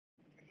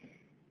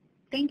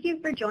Thank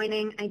you for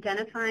joining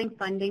Identifying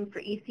Funding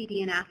for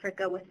ECD in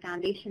Africa with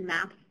Foundation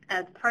Maps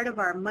as part of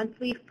our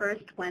monthly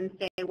First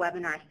Wednesday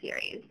webinar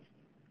series.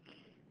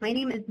 My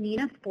name is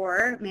Nina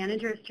Sporer,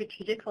 Manager of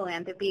Strategic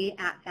Philanthropy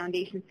at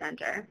Foundation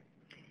Center.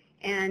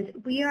 And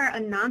we are a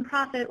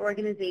nonprofit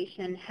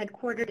organization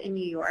headquartered in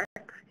New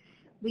York.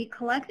 We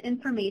collect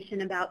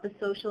information about the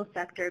social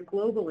sector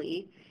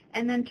globally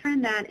and then turn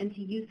that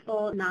into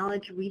useful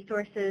knowledge,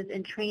 resources,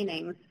 and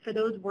trainings for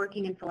those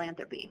working in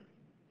philanthropy.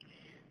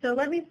 So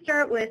let me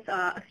start with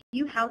a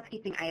few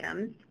housekeeping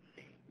items.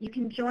 You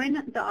can join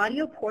the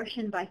audio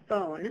portion by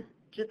phone.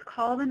 Just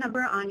call the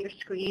number on your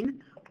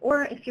screen,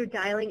 or if you're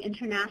dialing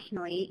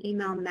internationally,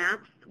 email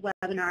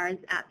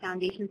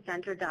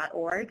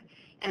mapswebinars@foundationcenter.org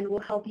and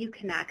we'll help you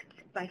connect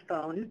by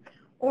phone.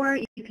 Or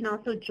you can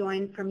also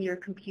join from your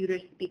computer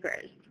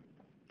speakers.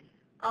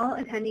 All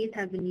attendees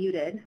have been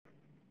muted.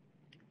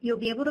 You'll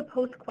be able to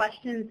post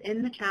questions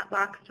in the chat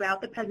box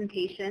throughout the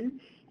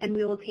presentation, and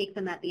we will take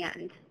them at the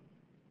end.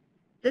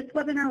 This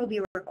webinar will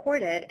be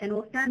recorded, and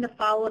we'll send a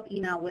follow-up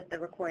email with the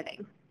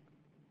recording.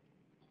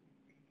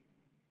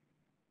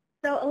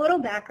 So a little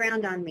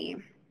background on me.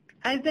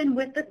 I've been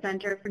with the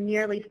center for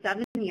nearly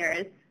 7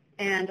 years,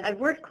 and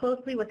I've worked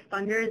closely with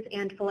funders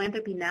and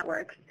philanthropy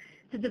networks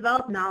to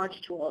develop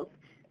knowledge tools,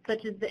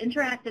 such as the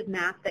interactive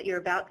map that you're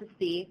about to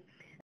see,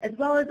 as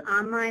well as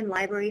online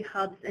library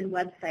hubs and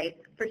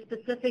websites for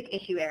specific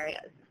issue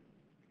areas.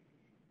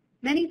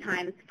 Many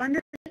times,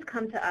 funders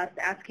come to us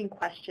asking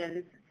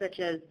questions such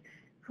as,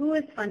 who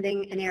is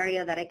funding an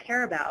area that I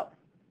care about,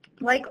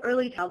 like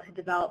early childhood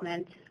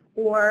development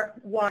or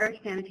water,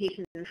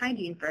 sanitation, and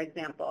hygiene, for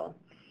example?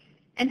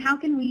 And how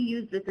can we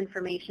use this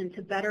information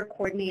to better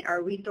coordinate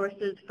our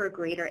resources for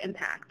greater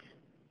impact?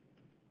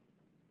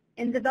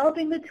 In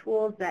developing the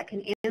tools that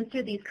can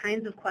answer these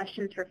kinds of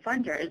questions for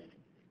funders,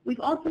 we've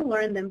also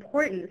learned the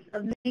importance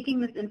of making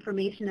this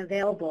information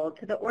available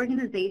to the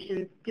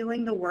organizations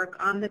doing the work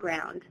on the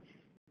ground.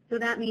 So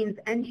that means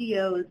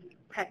NGOs,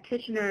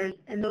 practitioners,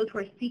 and those who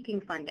are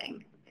seeking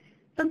funding.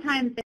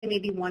 Sometimes they may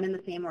be one and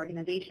the same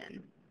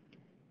organization.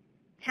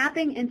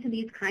 Tapping into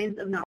these kinds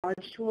of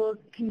knowledge tools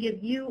can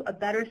give you a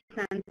better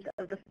sense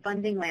of the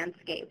funding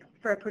landscape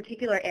for a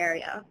particular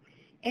area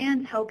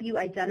and help you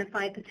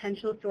identify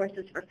potential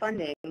sources for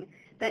funding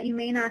that you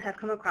may not have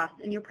come across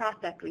in your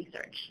prospect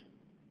research.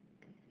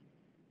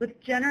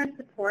 With generous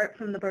support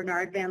from the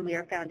Bernard Van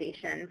Leer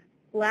Foundation,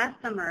 last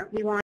summer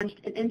we launched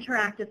an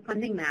interactive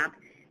funding map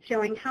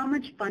showing how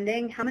much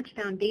funding, how much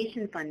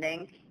foundation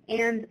funding,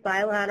 and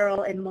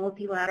bilateral and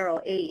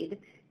multilateral aid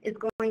is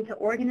going to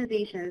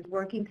organizations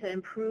working to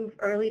improve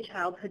early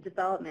childhood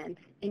development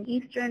in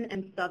Eastern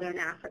and Southern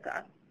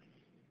Africa.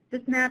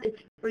 This map is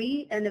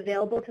free and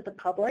available to the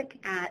public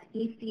at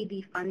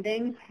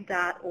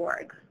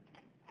ecdfunding.org.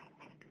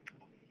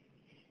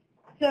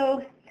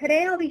 So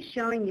today I'll be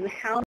showing you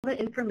how the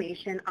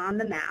information on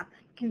the map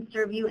can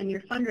serve you in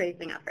your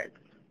fundraising efforts.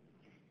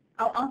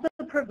 I'll also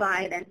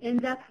provide an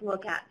in-depth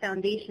look at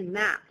Foundation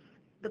Maps,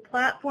 the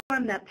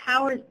platform that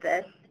powers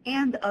this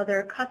and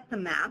other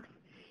custom maps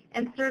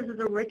and serves as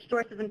a rich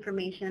source of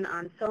information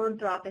on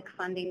philanthropic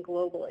funding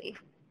globally.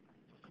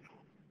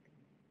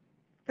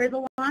 For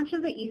the launch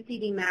of the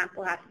ECD map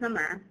last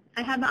summer,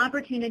 I had the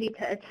opportunity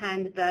to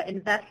attend the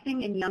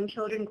Investing in Young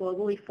Children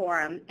Globally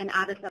Forum in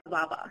Addis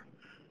Ababa.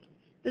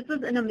 This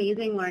was an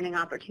amazing learning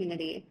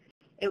opportunity.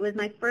 It was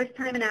my first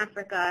time in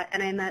Africa,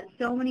 and I met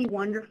so many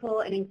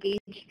wonderful and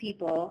engaged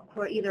people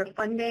who are either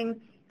funding,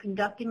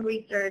 conducting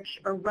research,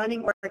 or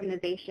running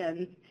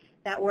organizations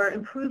that were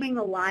improving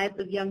the lives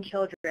of young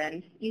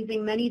children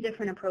using many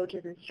different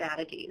approaches and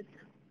strategies.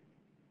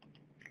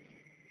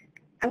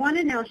 I want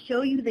to now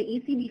show you the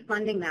ECD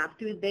funding map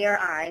through their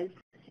eyes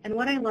and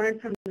what I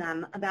learned from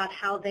them about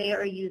how they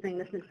are using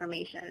this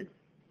information.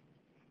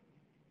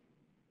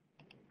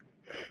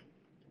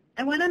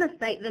 I went on a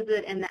site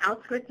visit in the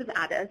outskirts of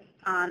Addis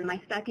on my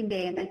second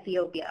day in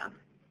Ethiopia.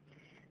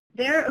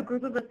 There, a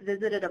group of us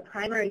visited a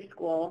primary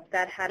school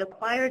that had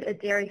acquired a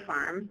dairy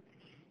farm,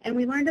 and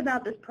we learned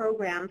about this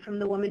program from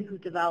the woman who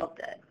developed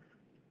it.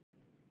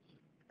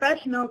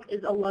 Fresh milk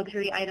is a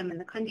luxury item in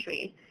the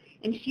country,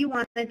 and she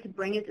wanted to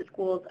bring it to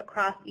schools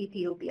across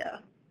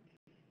Ethiopia.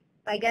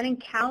 By getting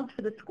cows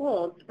for the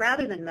schools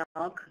rather than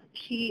milk,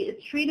 she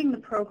is treating the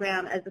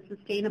program as a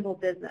sustainable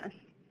business.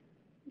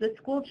 The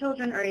school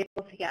children are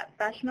able to get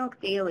fresh milk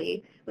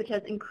daily, which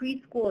has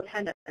increased school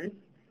attendance,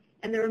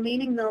 and the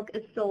remaining milk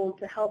is sold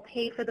to help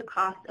pay for the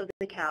cost of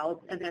the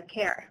cows and their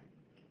care.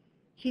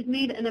 She's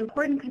made an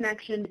important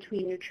connection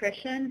between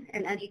nutrition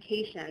and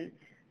education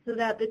so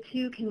that the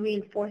two can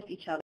reinforce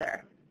each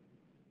other.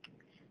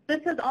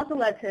 This has also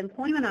led to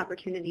employment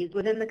opportunities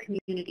within the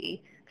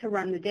community to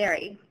run the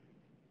dairy.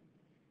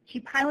 She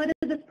piloted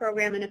this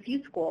program in a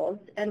few schools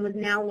and was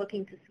now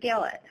looking to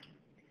scale it.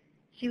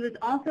 She was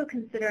also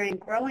considering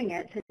growing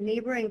it to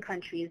neighboring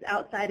countries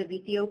outside of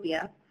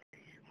Ethiopia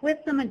with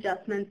some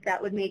adjustments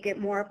that would make it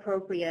more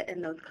appropriate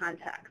in those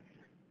contexts.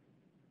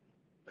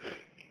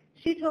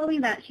 She told me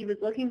that she was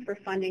looking for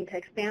funding to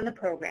expand the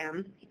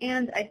program,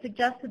 and I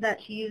suggested that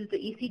she use the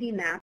ECD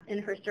map in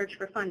her search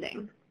for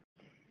funding.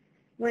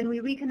 When we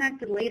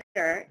reconnected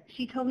later,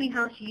 she told me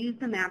how she used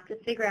the map to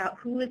figure out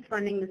who was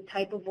funding this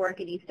type of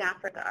work in East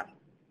Africa.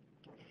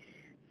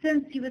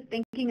 Since she was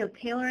thinking of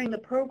tailoring the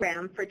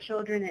program for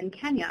children in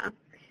Kenya,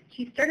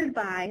 she started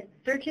by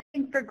searching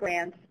for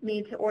grants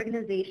made to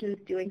organizations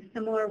doing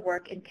similar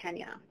work in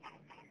Kenya.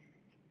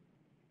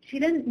 She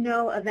didn't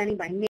know of any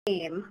by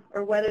name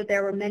or whether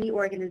there were many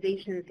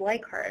organizations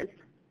like hers,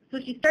 so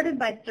she started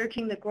by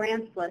searching the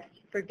grants list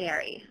for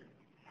dairy.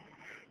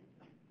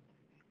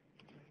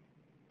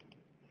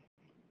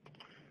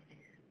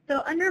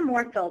 So under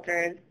More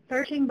Filters,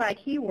 searching by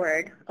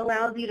keyword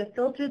allows you to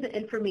filter the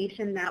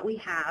information that we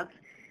have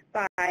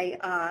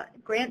by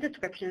grant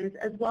descriptions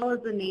as well as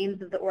the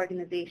names of the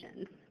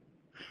organizations.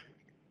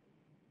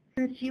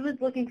 Since she was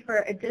looking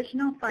for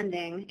additional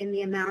funding in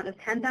the amount of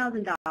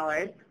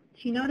 $10,000,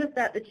 she noticed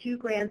that the 2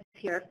 grants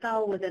here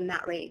fell within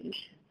that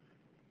range.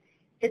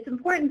 It's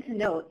important to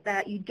note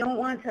that you don't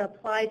want to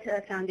apply to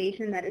a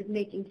foundation that is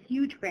making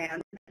huge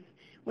grants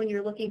when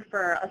you're looking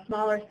for a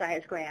smaller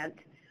size grant,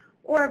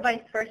 or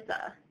vice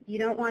versa. You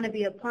don't want to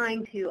be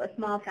applying to a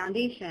small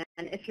foundation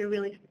if you're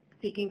really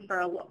seeking for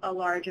a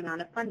large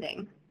amount of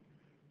funding.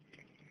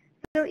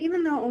 So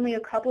even though only a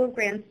couple of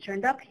grants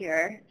turned up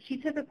here, she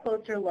took a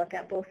closer look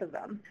at both of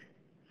them.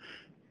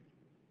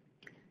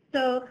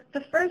 So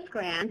the first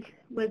grant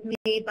was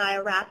made by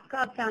a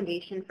Raskov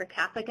Foundation for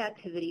Catholic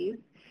Activities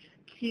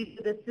to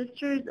the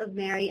Sisters of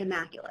Mary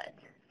Immaculate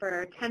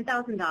for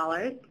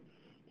 $10,000.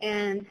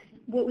 And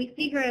what we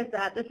see here is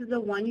that this is a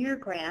 1-year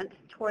grant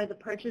toward the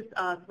purchase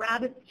of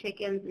rabbits,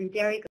 chickens, and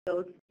dairy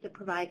goats to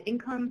provide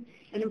income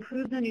and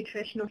improve the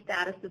nutritional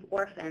status of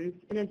orphans,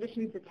 in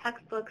addition to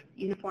textbooks,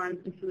 uniforms,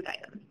 and food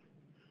items.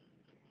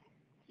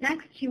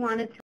 Next, she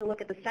wanted to look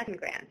at the second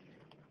grant.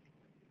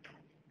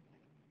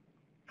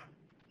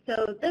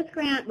 So this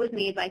grant was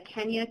made by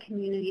Kenya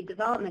Community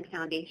Development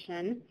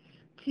Foundation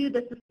to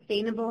the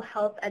Sustainable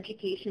Health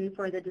Education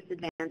for the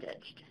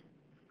Disadvantaged.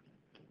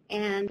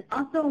 And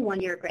also a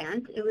 1-year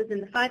grant. It was in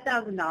the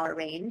 $5,000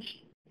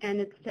 range,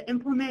 and it's to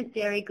implement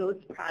dairy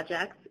goats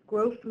projects,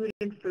 grow food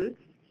and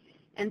fruits,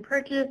 and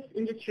purchase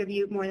and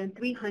distribute more than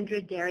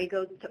 300 dairy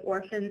goats to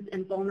orphans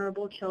and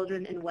vulnerable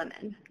children and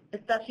women,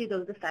 especially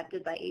those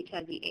affected by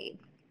HIV/AIDS.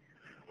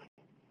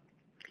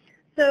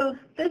 So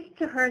this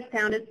to her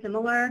sounded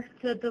similar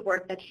to the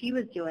work that she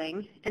was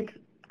doing and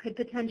could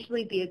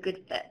potentially be a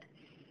good fit.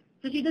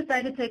 So she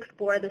decided to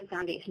explore this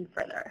foundation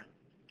further.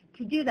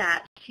 To do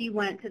that, she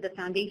went to the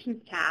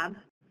Foundations tab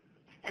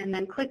and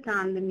then clicked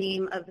on the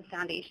name of the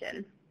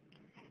foundation.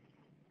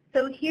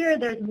 So here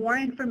there's more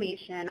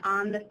information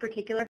on this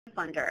particular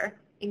funder,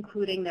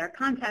 including their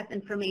contact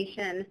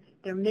information,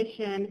 their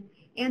mission,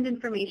 and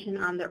information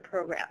on their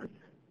programs.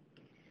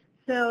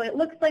 So it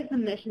looks like the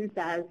mission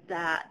says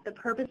that the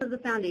purpose of the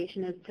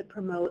foundation is to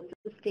promote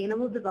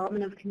sustainable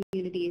development of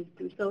communities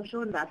through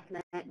social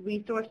investment,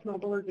 resource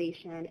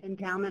mobilization,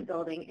 endowment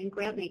building, and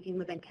grant making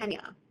within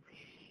Kenya.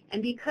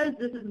 And because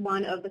this is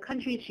one of the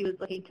countries she was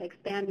looking to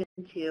expand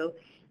into,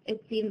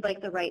 it seemed like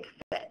the right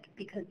fit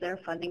because their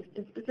funding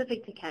is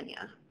specific to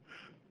Kenya.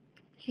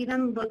 She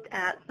then looked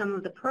at some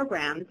of the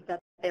programs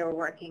that they were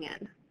working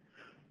in.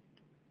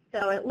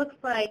 So it looks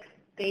like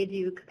they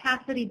do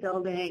capacity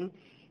building,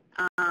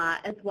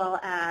 as well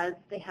as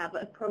they have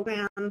a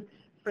program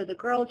for the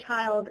girl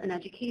child, an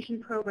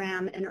education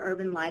program, and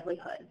urban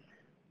livelihoods.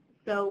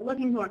 So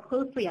looking more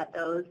closely at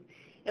those,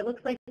 it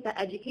looks like the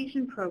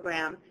education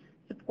program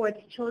supports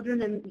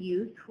children and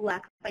youth who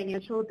lack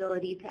financial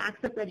ability to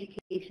access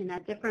education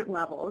at different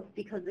levels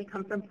because they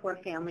come from poor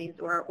families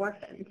or are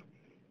orphaned.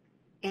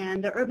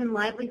 And the Urban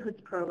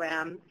Livelihoods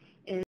Program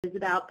is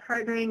about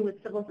partnering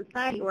with civil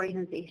society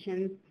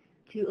organizations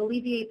to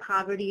alleviate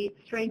poverty,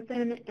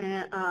 strengthen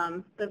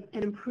and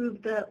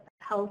improve the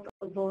health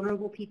of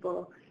vulnerable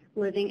people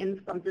living in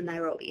the slums in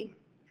Nairobi.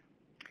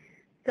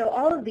 So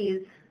all of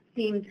these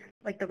seemed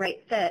like the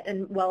right fit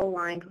and well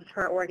aligned with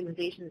her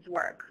organization's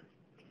work.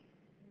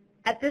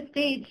 At this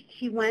stage,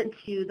 she went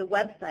to the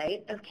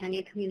website of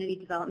Kenya Community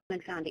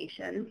Development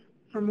Foundation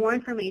for more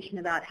information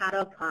about how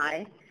to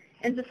apply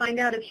and to find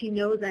out if she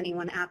knows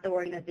anyone at the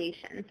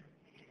organization.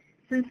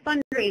 Since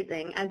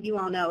fundraising, as you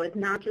all know, is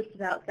not just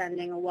about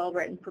sending a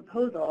well-written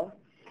proposal,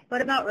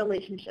 but about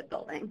relationship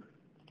building.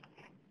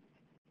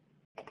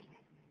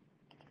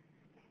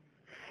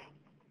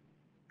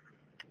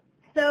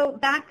 So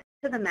back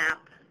to the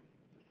map.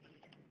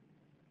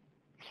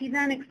 She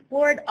then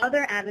explored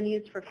other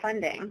avenues for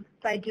funding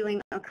by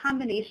doing a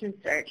combination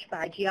search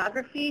by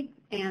geography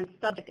and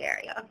subject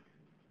area.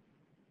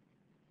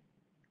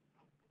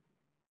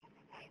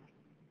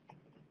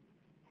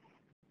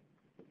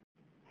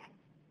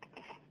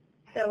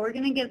 So we're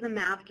going to give the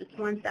map just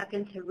 1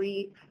 second to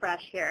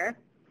refresh here.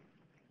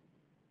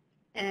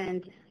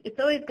 And it's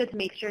always good to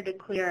make sure to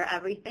clear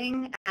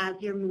everything as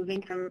you're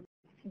moving from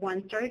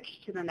one search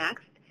to the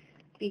next,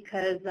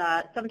 because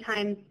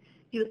sometimes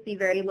you'll see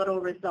very little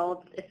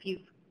results if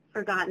you've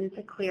forgotten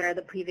to clear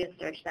the previous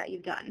search that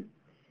you've done.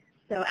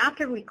 So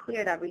after we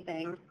cleared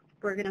everything,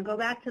 we're going to go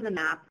back to the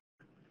map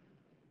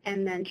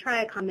and then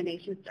try a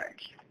combination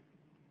search.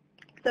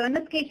 So in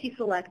this case, she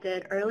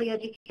selected early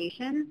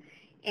education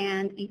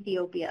and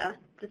Ethiopia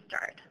to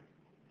start.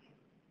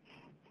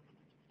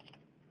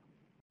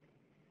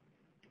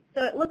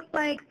 So it looks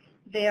like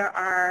there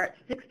are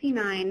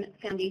 69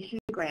 foundation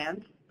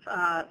grants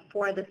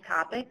for this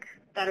topic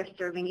that are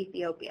serving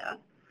Ethiopia.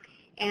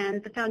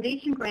 And the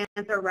foundation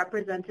grants are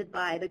represented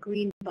by the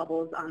green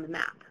bubbles on the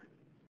map.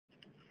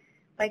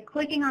 By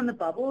clicking on the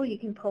bubble, you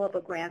can pull up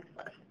a grants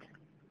list.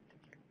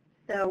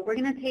 So we're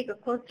going to take a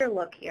closer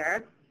look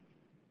here.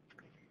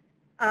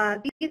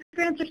 These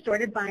grants are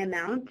sorted by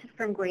amount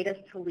from greatest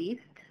to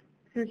least.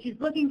 Since she's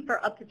looking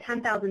for up to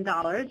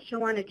 $10,000,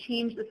 she'll want to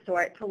change the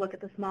sort to look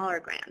at the smaller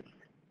grants.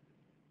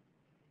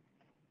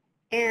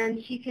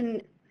 And she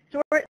can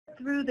sort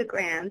through the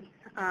grants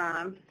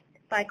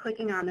by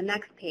clicking on the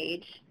next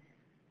page.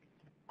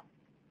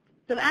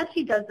 So as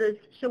she does this,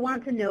 she'll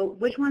want to know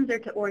which ones are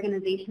to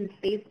organizations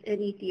based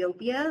in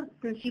Ethiopia,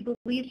 since she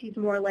believes she's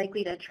more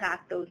likely to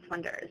attract those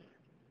funders.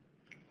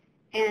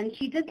 And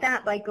she did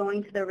that by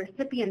going to the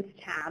Recipients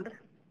tab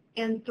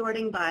and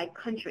sorting by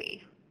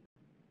country.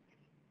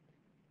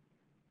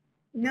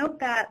 Note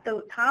that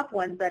the top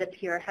ones that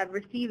appear have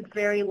received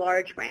very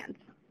large grants.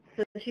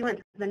 So she went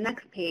to the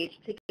next page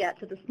to get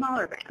to the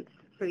smaller grants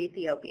for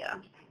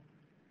Ethiopia.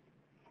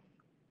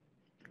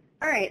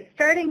 All right,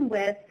 starting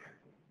with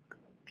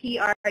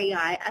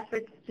PREI,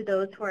 efforts to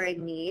those who are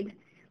in need,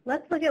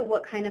 let's look at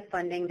what kind of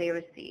funding they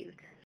received.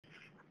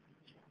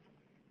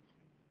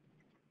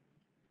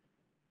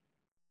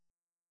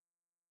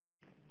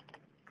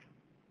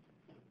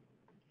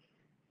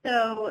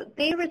 So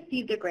they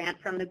received a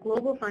grant from the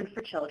Global Fund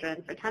for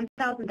Children for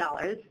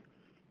 $10,000.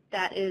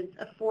 That is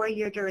a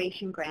 4-year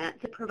duration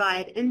grant to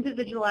provide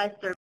individualized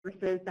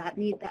services that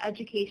meet the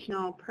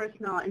educational,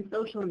 personal, and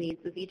social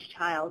needs of each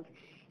child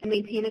and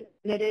maintain a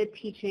committed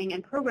teaching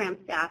and program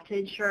staff to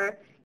ensure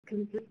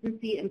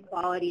consistency and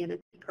quality in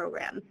its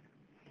programs.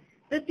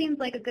 This seems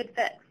like a good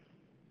fit.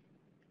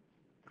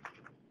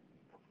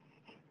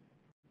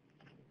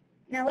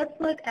 Now let's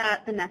look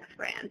at the next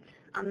grant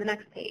on the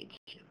next page.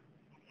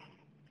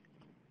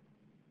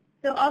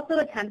 So also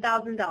a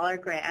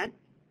 $10,000 grant.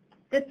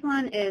 This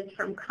one is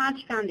from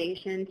Koch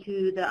Foundation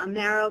to the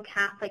Amaro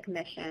Catholic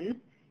Mission,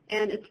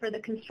 and it's for the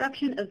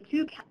construction of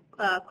 2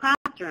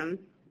 classrooms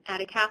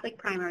at a Catholic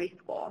primary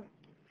school.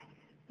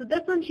 So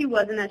this one she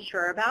wasn't as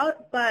sure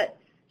about, but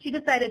she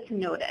decided to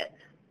note it.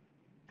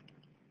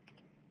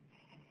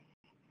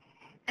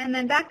 And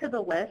then back to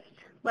the list,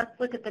 let's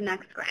look at the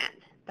next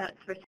grant. That's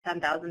for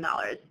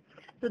 $10,000.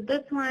 So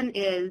this one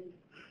is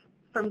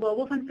from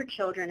Global Fund for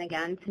Children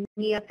again to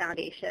NIA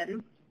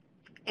Foundation,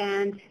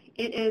 and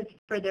it is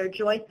for their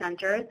Joy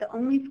Center, the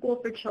only school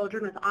for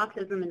children with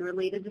autism and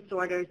related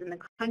disorders in the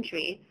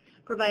country,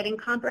 providing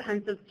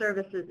comprehensive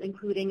services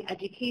including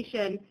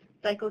education,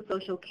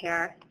 psychosocial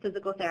care,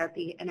 physical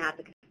therapy, and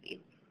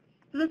advocacy.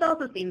 So this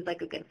also seems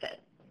like a good fit.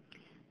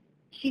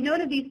 She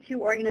noted these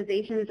 2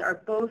 organizations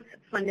are both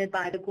funded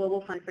by the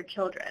Global Fund for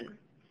Children.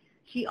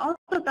 She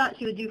also thought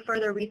she would do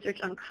further research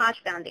on Koch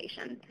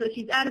Foundation, so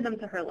she's added them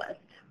to her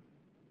list.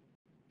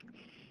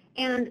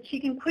 And she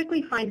can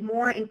quickly find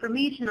more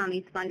information on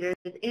these funders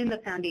in the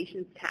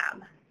Foundations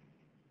tab.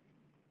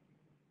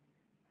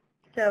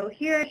 So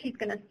here she's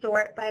going to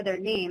sort by their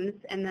names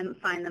and then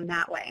find them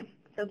that way.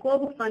 So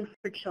Global Fund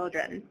for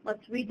Children,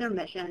 let's read their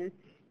mission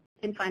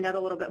and find out a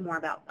little bit more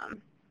about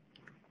them.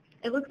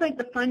 It looks like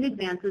the fund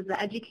advances the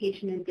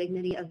education and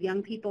dignity of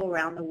young people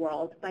around the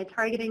world by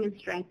targeting and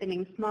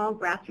strengthening small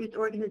grassroots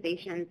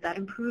organizations that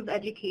improve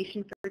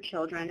education for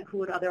children who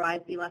would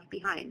otherwise be left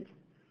behind.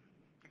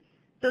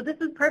 So this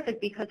is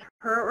perfect because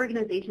her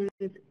organization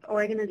is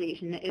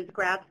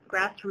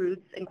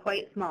grassroots and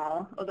quite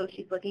small, although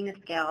she's looking to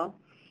scale,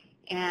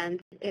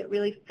 and it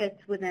really fits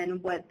within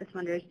what this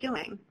funder is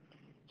doing.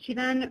 She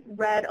then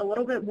read a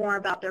little bit more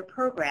about their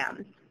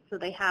programs. So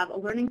they have a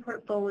learning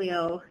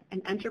portfolio,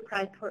 an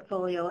enterprise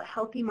portfolio,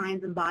 healthy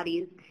minds and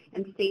bodies,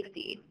 and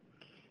safety.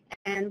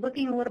 And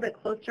looking a little bit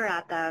closer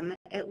at them,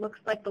 it looks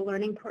like the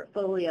learning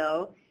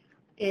portfolio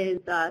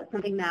is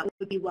something that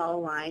would be well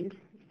aligned.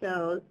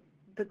 So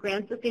the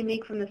grants that they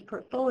make from this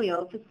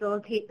portfolio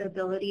facilitate the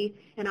ability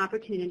and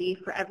opportunity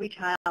for every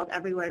child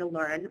everywhere to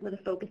learn with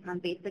a focus on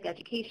basic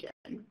education.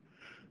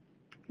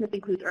 This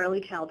includes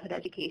early childhood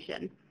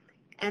education.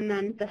 And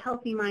then the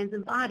healthy minds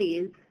and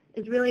bodies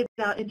is really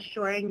about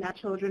ensuring that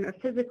children are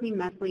physically,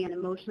 mentally, and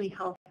emotionally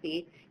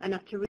healthy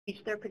enough to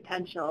reach their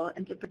potential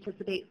and to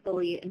participate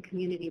fully in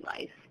community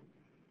life.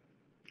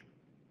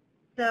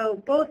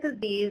 So both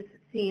of these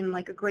seem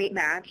like a great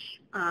match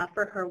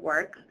for her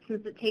work,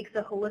 since it takes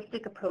a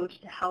holistic approach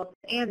to health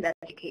and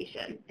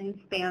education and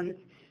spans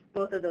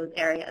both of those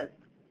areas.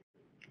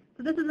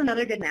 So this is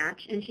another good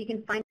match, and she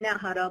can find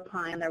out how to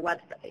apply on their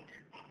website.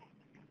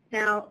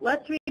 Now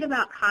let's read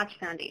about Koch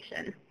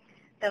Foundation.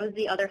 That was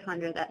the other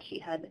funder that she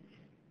had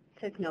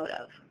took note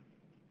of.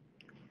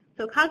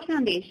 So Koch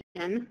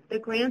Foundation, the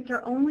grants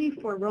are only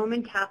for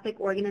Roman Catholic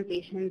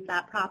organizations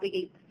that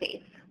propagate the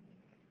faith.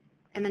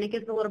 And then it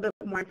gives a little bit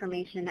more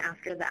information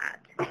after that.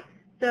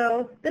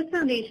 So this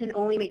foundation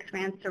only makes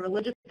grants to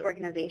religious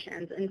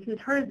organizations, and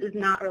since hers is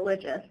not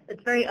religious,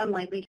 it's very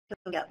unlikely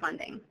to get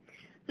funding.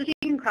 So she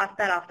can cross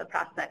that off the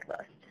prospect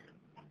list.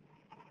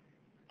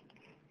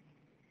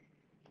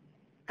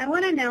 I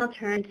want to now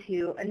turn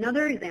to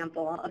another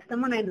example of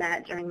someone I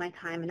met during my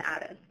time in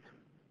Addis.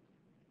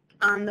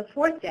 On the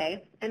fourth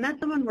day, I met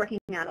someone working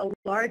at a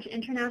large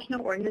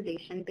international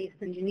organization based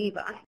in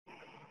Geneva.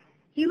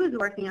 He was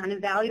working on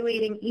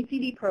evaluating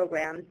ECD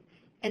programs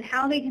and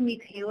how they can be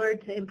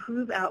tailored to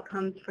improve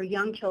outcomes for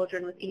young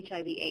children with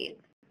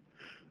HIV/AIDS.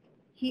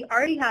 He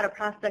already had a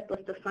prospect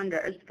list of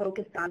funders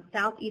focused on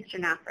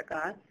southeastern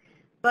Africa,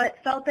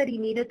 but felt that he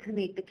needed to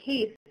make the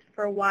case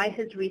for why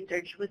his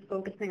research was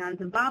focusing on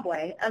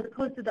Zimbabwe as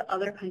opposed to the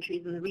other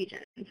countries in the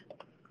region.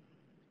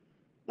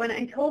 When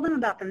I told him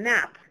about the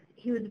map,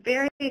 he was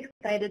very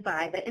excited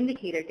by the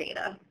indicator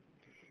data.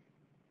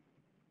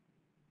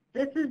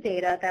 This is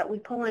data that we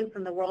pull in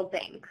from the World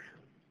Bank.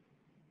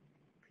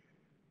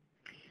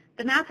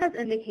 The map has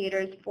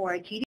indicators for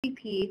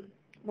GDP,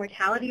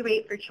 mortality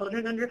rate for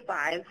children under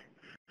 5,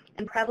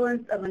 and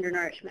prevalence of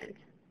undernourishment.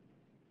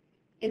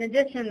 In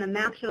addition, the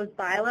map shows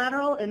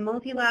bilateral and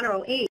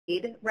multilateral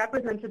aid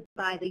represented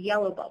by the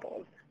yellow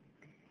bubbles.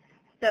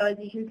 So as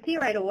you can see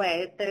right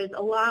away, there's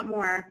a lot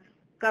more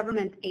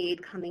government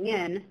aid coming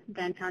in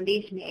than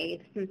foundation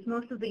aid, since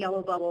most of the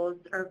yellow bubbles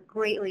are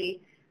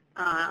greatly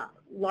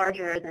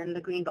larger than the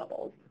green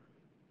bubbles.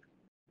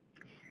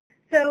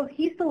 So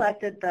he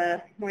selected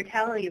the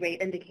mortality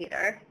rate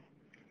indicator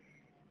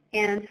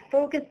and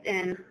focused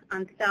in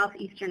on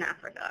southeastern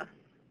Africa.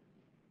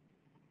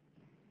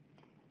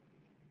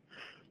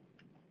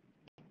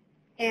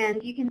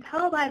 And you can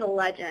tell by the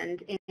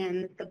legend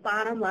in the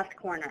bottom left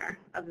corner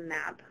of the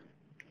map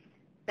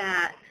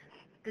that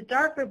the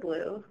darker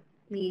blue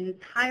means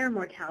higher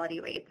mortality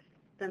rates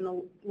than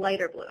the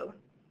lighter blue.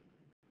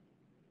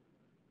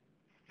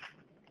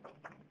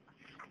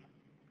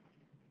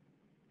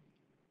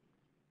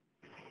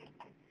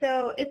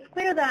 So it's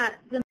clear that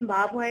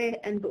Zimbabwe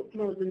and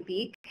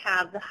Mozambique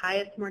have the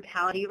highest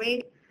mortality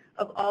rate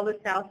of all the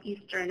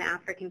southeastern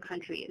African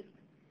countries.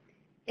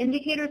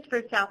 Indicators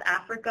for South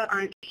Africa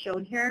aren't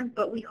shown here,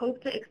 but we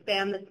hope to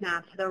expand this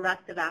map to the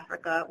rest of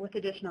Africa with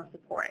additional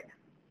support.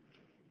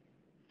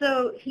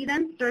 So he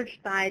then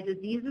searched by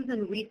diseases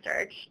and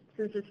research,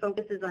 since his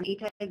focus is on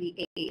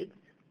HIV/AIDS.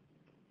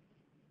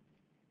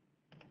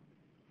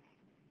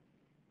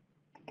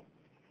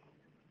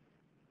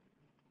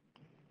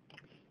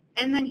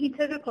 And then he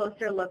took a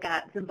closer look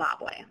at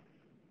Zimbabwe.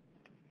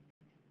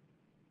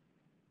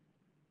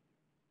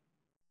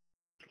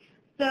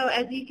 So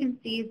as you can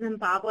see,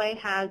 Zimbabwe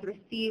has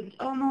received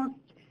almost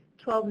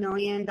 $12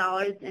 million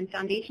in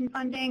foundation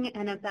funding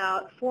and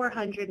about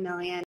 $400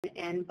 million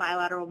in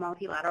bilateral,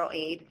 multilateral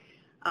aid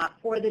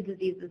for the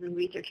diseases and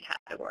research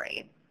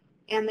category.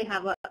 And they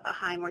have a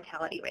high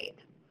mortality rate.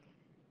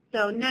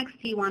 So next,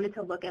 he wanted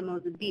to look at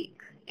Mozambique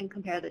and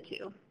compare the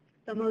two.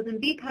 So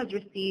Mozambique has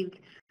received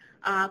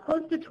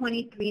close to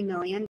 $23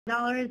 million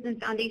in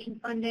foundation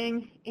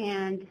funding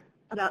and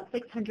about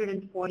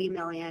 $640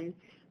 million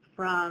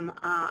from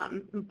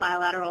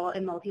bilateral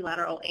and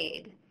multilateral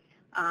aid,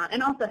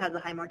 and also has a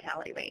high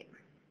mortality rate.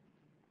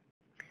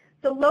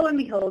 So lo and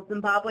behold,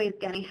 Zimbabwe is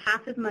getting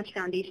half as much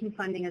foundation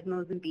funding as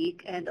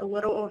Mozambique and a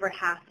little over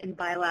half in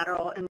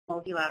bilateral and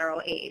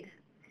multilateral aid.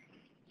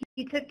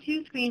 He took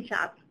 2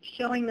 screenshots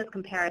showing this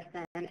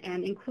comparison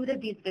and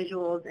included these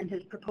visuals in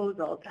his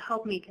proposal to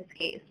help make his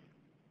case.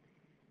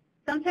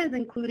 Sometimes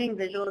including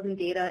visuals and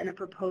data in a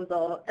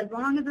proposal, as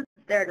long as it's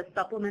there to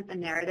supplement the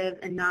narrative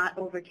and not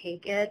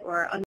overtake it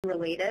or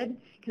unrelated,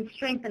 can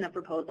strengthen a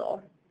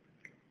proposal.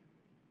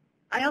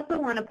 I also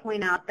want to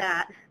point out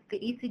that the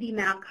ECD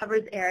map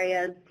covers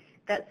areas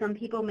that some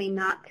people may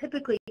not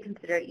typically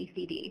consider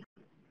ECD.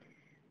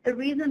 The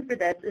reason for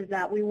this is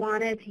that we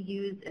wanted to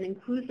use an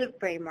inclusive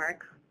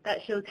framework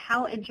that shows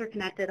how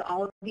interconnected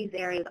all of these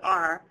areas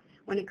are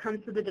when it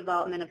comes to the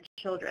development of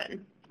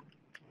children.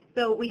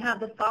 So we have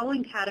the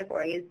following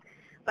categories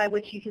by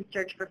which you can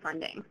search for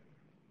funding.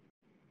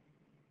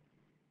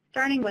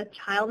 Starting with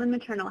child and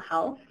maternal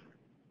health,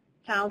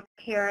 child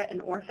care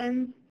and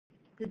orphans,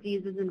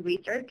 diseases and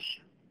research.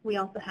 We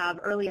also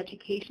have early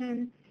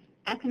education,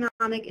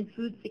 economic and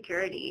food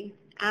security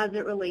as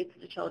it relates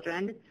to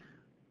children,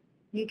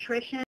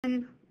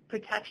 nutrition,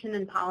 protection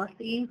and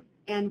policy,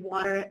 and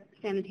water,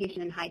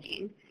 sanitation, and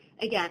hygiene.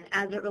 Again,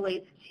 as it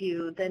relates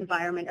to the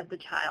environment of the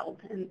child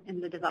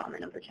and the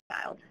development of the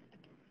child.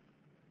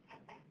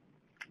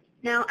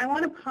 Now, I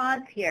want to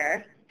pause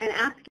here and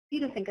ask you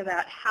to think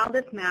about how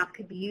this map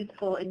could be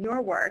useful in your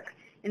work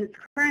in its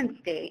current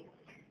state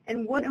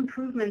and what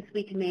improvements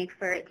we can make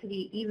for it to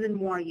be even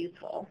more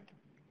useful.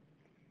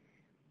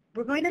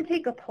 We're going to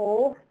take a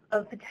poll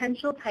of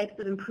potential types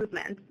of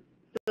improvements,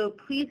 so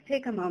please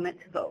take a moment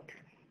to vote.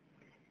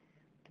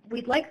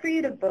 We'd like for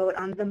you to vote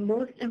on the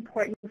most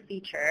important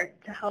feature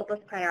to help us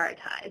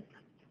prioritize.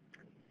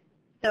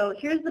 So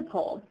here's the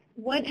poll.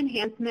 What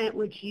enhancement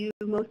would you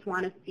most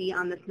want to see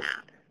on this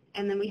map?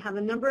 And then we have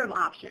a number of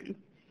options.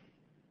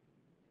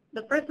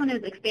 The first one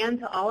is expand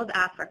to all of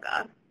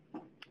Africa.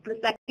 The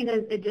second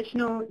is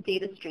additional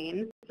data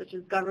streams, such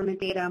as government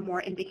data,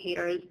 more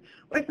indicators,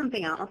 or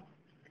something else.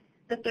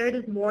 The third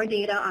is more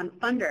data on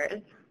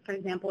funders, for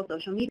example,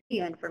 social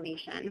media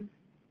information.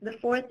 The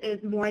fourth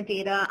is more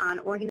data on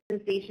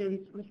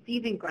organizations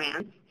receiving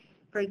grants,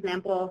 for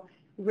example,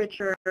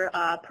 richer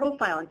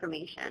profile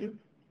information.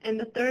 And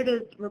the third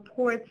is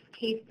reports,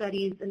 case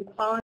studies, and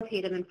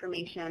qualitative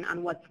information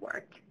on what's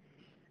worked.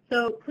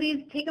 So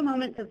please take a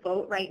moment to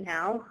vote right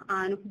now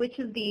on which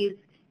of these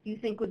you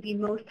think would be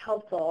most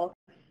helpful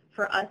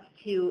for us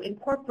to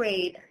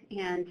incorporate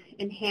and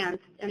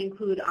enhance and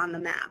include on the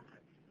map.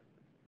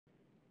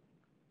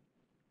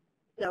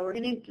 So we're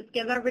going to just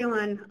give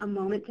everyone a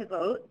moment to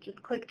vote.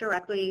 Just click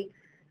directly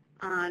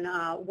on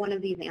one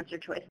of these answer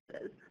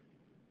choices.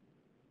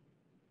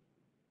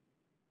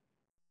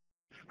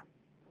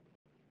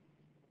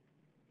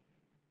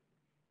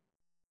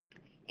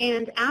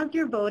 And as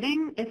you're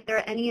voting, if there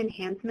are any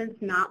enhancements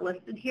not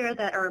listed here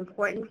that are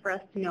important for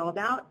us to know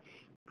about,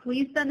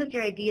 please send us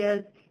your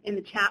ideas in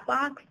the chat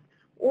box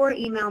or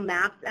email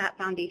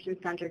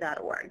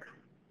maps@foundationcenter.org.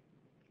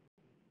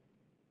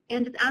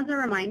 And just as a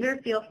reminder,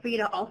 feel free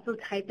to also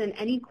type in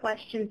any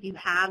questions you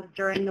have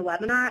during the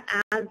webinar.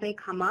 As they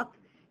come up,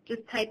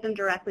 just type them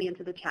directly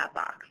into the chat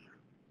box.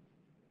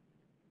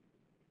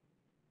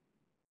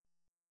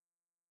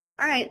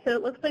 All right, so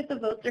it looks like the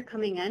votes are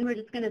coming in. We're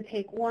just going to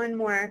take one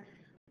more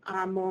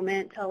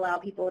moment to allow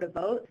people to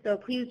vote. So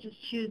please just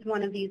choose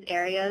one of these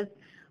areas.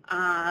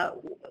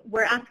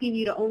 We're asking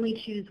you to only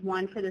choose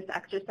one for this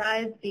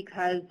exercise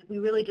because we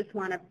really just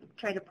want to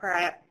try to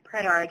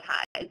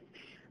prioritize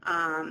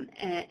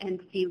and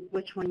see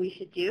which one we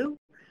should do.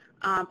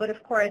 But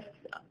of course,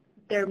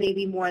 there may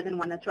be more than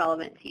one that's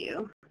relevant to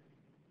you.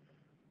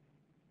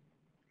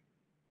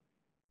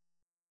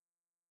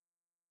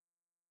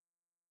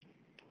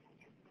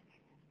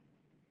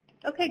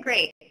 Okay,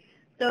 great.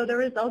 So the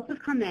results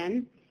have come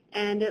in,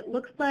 and it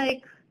looks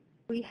like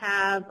we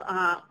have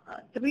a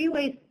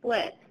three-way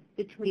split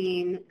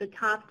between the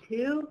top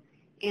two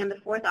and the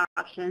fourth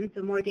option,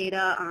 so more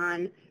data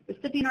on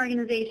recipient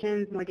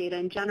organizations, more data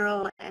in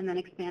general, and then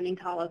expanding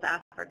to all of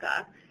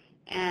Africa,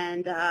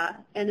 and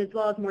as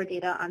well as more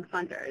data on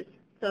funders.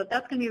 So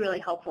that's going to be really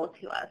helpful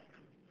to us.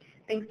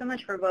 Thanks so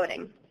much for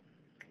voting.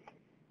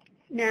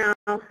 Now,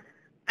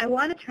 I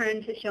want to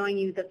turn to showing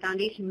you the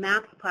Foundation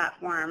Maps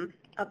platform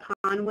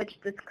upon which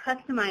this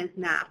customized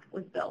map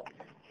was built.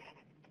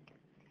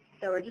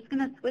 So we're just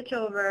going to switch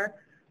over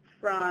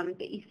from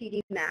the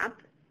ECD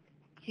map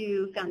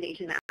to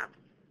Foundation Maps.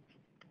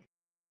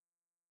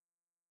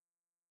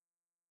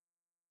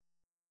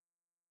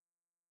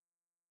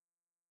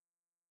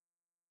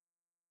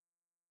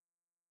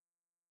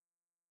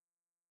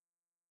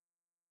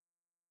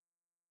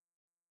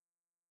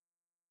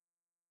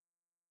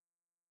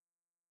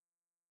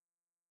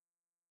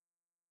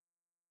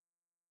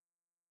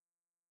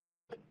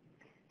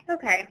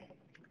 Okay,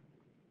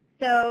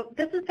 so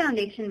this is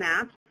Foundation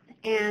Maps,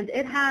 and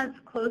it has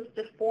close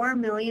to 4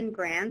 million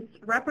grants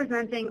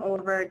representing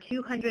over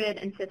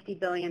 $250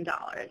 billion.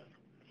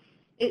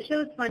 It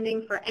shows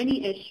funding for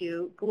any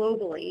issue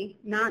globally,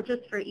 not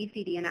just for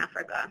ECD in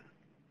Africa.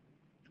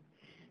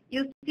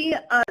 You'll see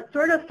a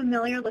sort of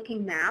familiar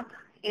looking map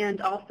and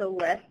also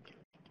list,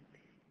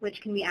 which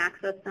can be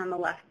accessed on the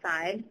left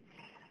side,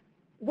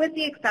 with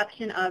the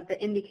exception of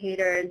the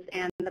indicators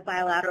and the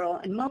bilateral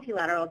and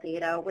multilateral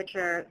data, which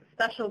are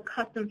special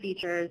custom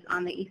features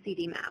on the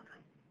ECD map.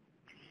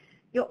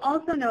 You'll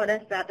also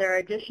notice that there are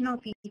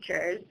additional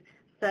features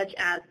such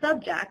as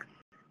subjects,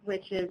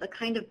 which is a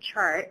kind of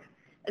chart,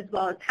 as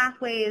well as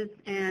pathways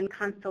and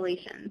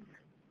constellations.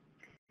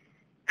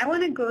 I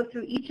want to go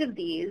through each of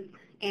these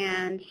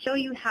and show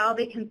you how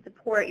they can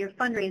support your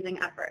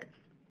fundraising efforts.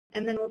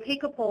 And then we'll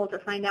take a poll to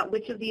find out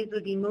which of these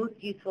would be most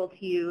useful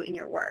to you in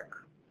your work.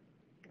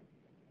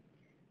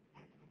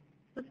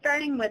 So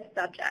starting with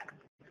subjects.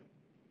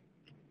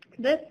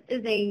 This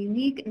is a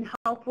unique and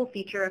helpful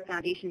feature of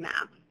Foundation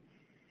Maps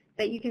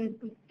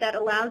that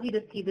allows you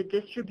to see the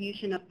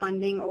distribution of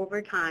funding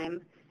over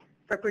time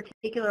for a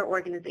particular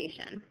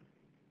organization.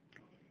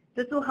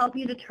 This will help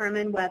you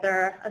determine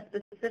whether a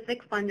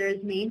specific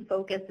funder's main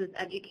focus is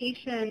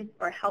education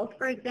or health,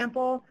 for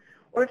example,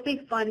 or if they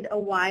fund a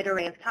wide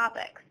array of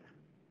topics.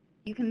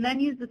 You can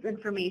then use this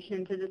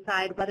information to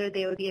decide whether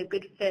they would be a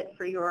good fit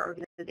for your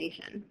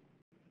organization.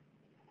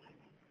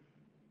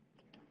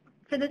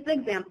 For this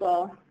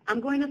example, I'm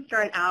going to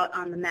start out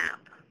on the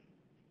map.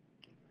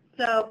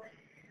 So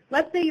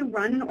let's say you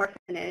run an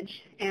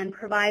orphanage and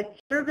provide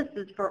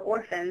services for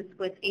orphans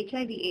with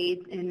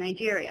HIV/AIDS in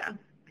Nigeria,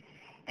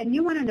 and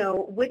you want to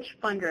know which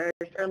funders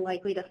are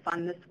likely to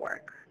fund this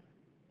work.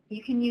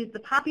 You can use the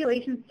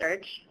population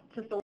search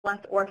to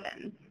select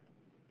orphans.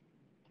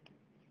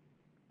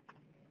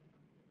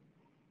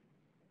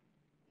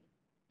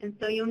 And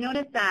so you'll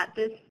notice that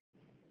this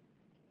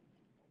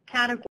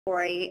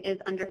category is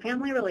under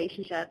family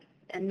relationships,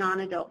 and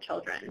non-adult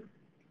children.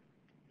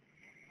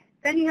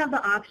 Then you have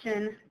the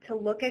option to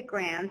look at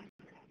grants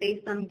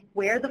based on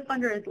where the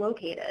funder is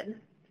located.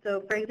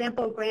 So for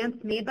example,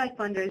 grants made by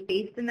funders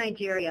based in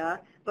Nigeria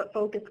but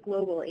focused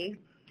globally,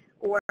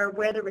 or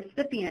where the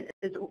recipient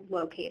is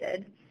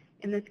located,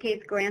 in this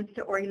case grants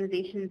to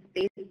organizations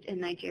based in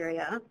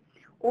Nigeria,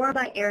 or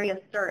by area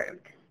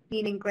served,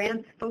 meaning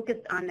grants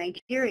focused on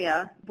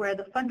Nigeria where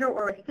the funder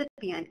or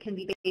recipient can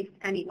be based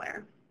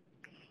anywhere.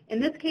 In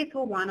this case,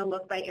 we'll want to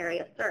look by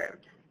area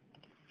served.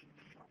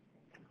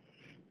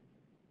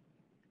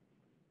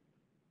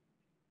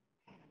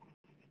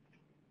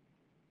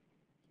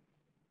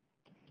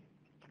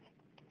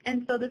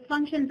 And so this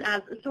functions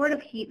as a sort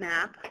of heat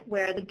map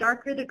where the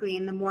darker the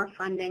green, the more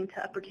funding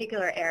to a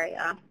particular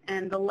area,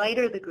 and the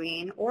lighter the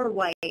green or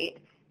white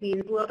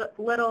means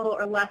little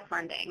or less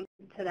funding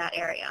to that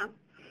area.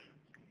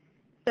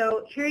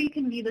 So here you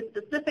can view the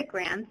specific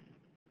grants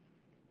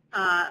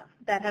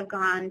that have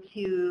gone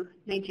to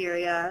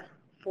Nigeria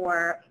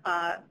for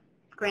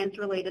grants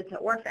related to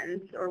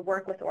orphans or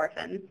work with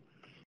orphans.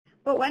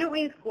 But why don't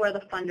we explore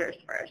the funders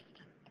first?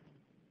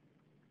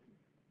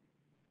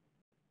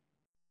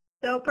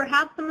 So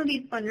perhaps some of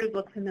these funders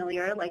look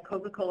familiar, like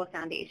Coca-Cola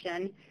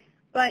Foundation,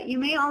 but you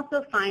may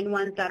also find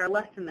ones that are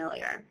less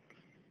familiar.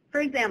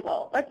 For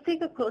example, let's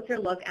take a closer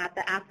look at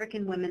the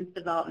African Women's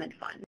Development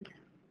Fund.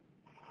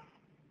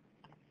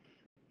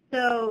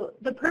 So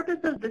the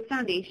purpose of this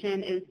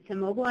foundation is to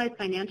mobilize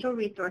financial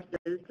resources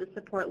to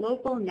support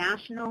local,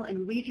 national,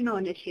 and regional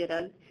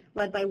initiatives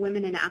led by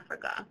women in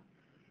Africa.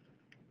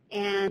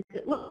 And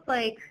it looks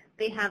like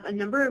they have a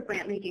number of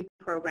grant-making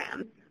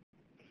programs.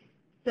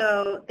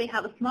 So they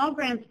have a small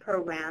grants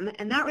program,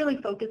 and that really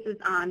focuses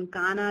on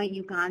Ghana,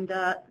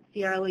 Uganda,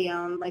 Sierra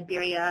Leone,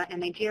 Liberia,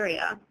 and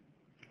Nigeria.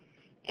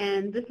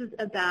 And this is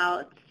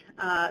about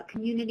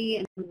community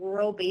and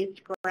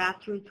rural-based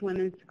grassroots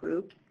women's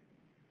groups.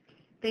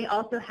 They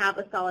also have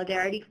a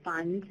solidarity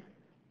fund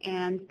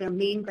and their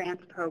main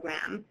grants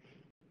program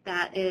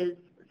that is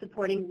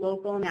supporting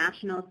local,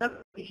 national,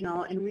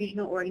 sub-regional, and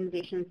regional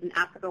organizations in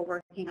Africa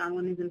working on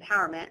women's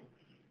empowerment.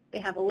 They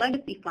have a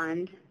legacy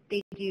fund.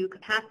 They do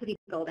capacity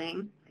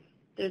building.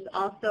 There's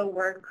also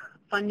work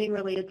funding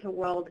related to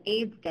World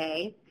AIDS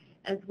Day,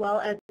 as well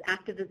as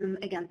activism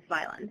against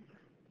violence.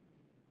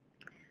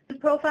 This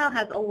profile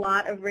has a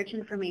lot of rich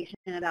information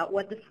about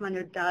what this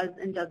funder does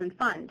and doesn't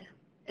fund.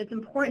 It's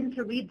important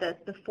to read this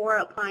before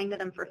applying to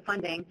them for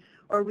funding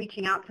or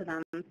reaching out to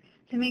them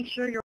to make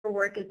sure your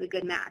work is a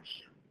good match.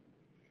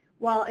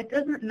 While it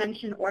doesn't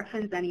mention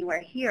orphans anywhere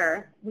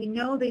here, we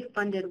know they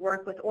funded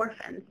work with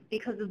orphans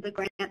because of the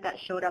grant that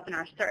showed up in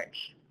our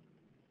search.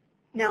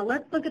 Now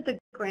let's look at the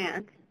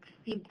grant to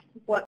see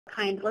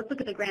let's look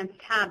at the grants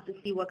tab to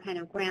see what kind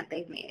of grant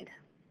they've made.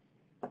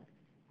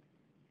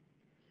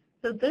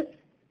 So this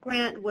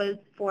grant was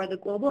for the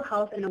Global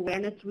Health and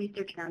Awareness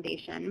Research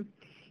Foundation,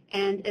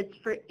 and it's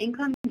for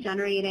income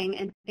generating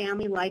and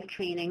family life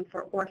training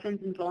for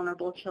orphans and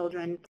vulnerable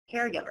children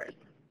caregivers.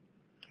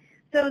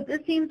 So this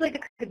seems like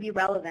it could be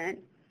relevant,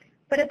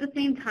 but at the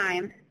same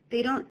time,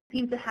 they don't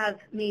seem to have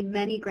made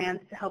many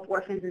grants to help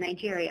orphans in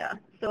Nigeria,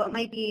 so it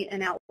might be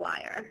an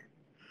outlier.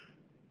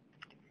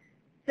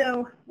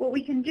 So what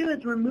we can do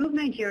is remove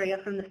Nigeria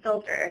from the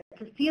filter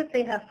to see if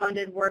they have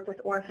funded work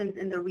with orphans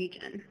in the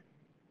region.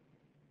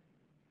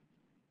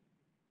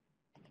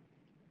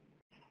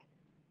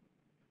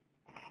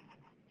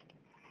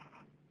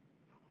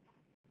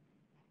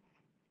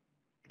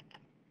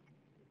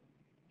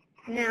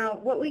 Now,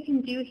 what we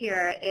can do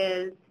here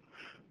is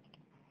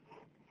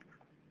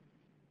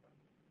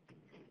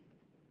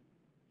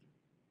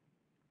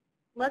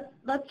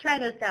let's try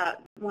this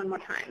out one more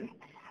time.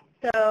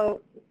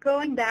 So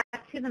going back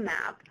to the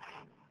map,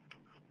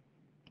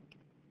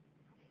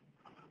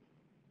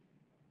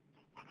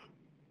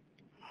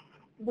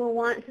 we'll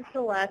want to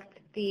select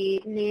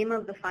the name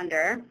of the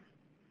funder.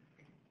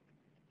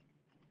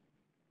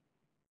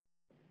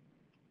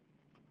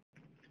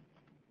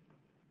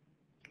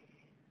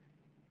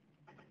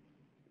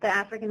 The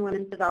African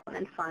Women's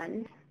Development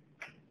Fund.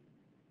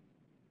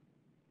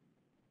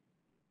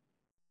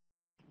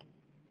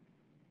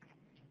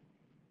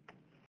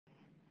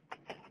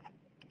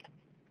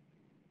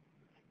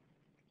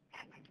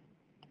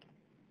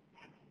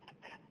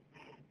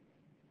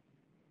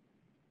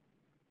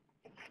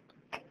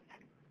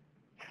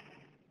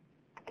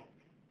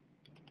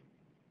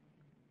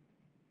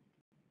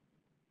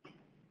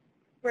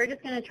 We're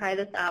just going to try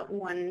this out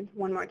one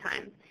more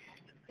time.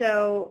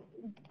 So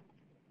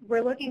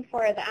we're looking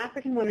for the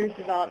African Women's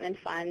Development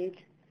Fund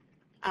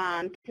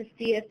to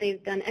see if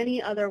they've done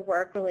any other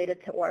work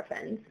related to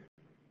orphans.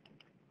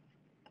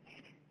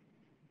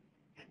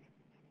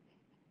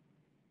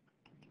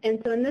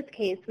 And so in this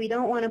case, we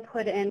don't want to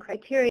put in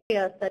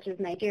criteria such as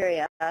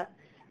Nigeria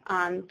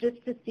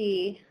just to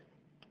see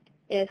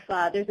if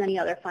there's any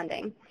other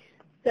funding.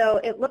 So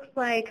it looks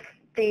like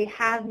they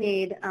have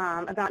made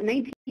about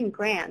 19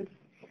 grants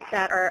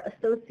that are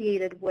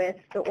associated with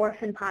the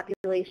orphan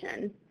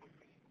population.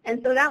 And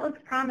so that looks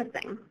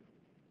promising.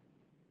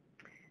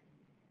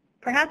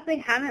 Perhaps they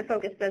haven't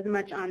focused as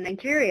much on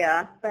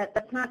Nigeria, but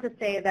that's not to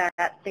say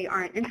that they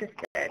aren't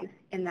interested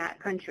in that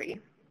country.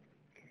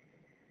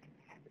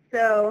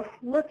 So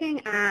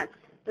looking at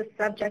the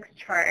subjects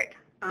chart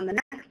on the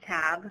next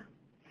tab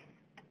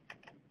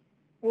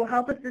will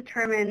help us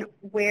determine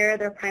where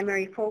their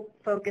primary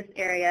focus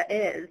area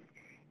is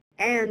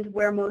and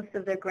where most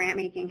of their grant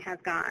making has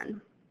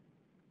gone.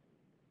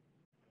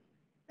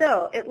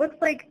 So it looks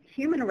like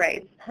human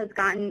rights has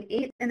gotten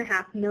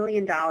 $8.5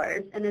 million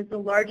and is the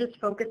largest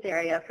focus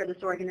area for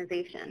this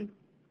organization.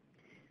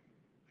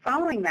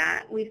 Following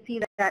that, we see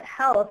that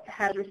health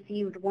has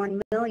received $1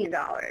 million.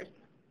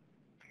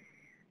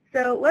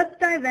 So let's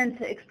dive in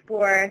to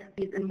explore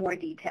these in more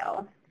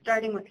detail,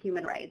 starting with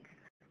human rights.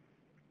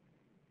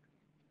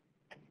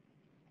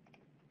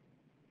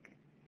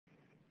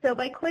 So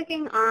by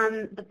clicking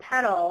on the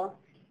petal,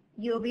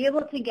 you'll be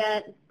able to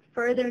get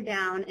further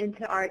down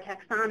into our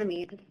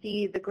taxonomy to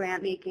see the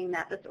grant making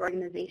that this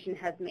organization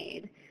has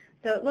made.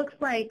 So it looks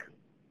like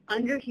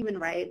under human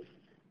rights,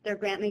 their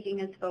grant making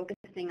is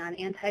focusing on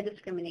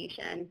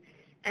anti-discrimination,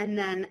 and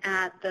then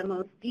at the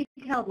most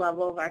detailed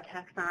level of our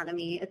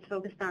taxonomy, it's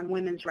focused on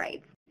women's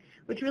rights,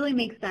 which really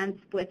makes sense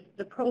with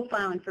the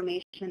profile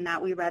information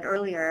that we read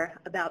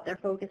earlier about their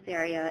focus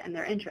area and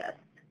their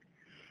interests.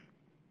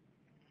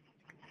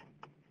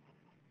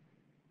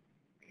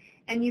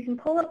 And you can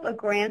pull up a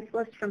grants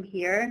list from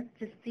here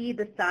to see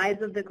the size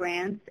of the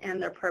grants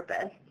and their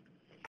purpose.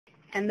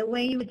 And the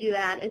way you would do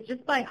that is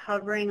just by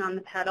hovering on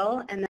the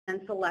petal and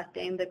then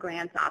selecting the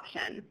grants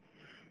option.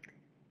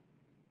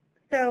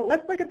 So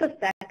let's look at the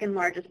second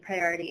largest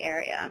priority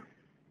area,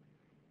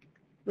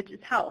 which is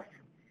health.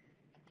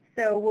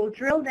 So we'll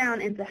drill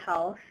down into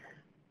health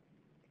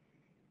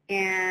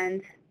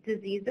and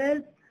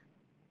diseases,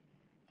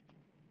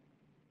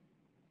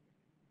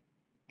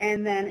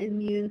 and then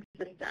immune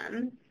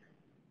systems.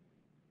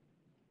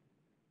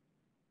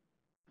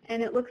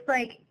 And it looks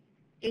like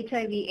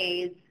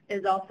HIV/AIDS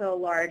is also a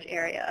large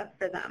area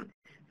for them.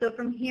 So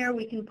from here,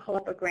 we can pull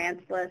up a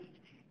grants list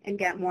and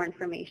get more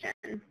information.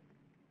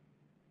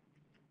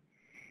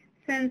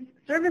 Since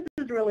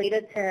services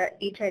related to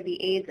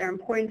HIV/AIDS are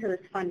important to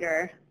this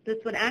funder, this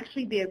would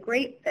actually be a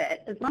great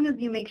fit as long as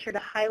you make sure to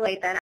highlight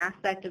that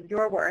aspect of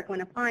your work when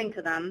applying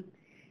to them.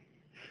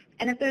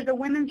 And if there's a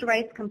women's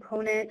rights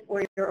component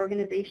or your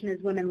organization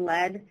is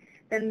women-led,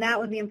 then that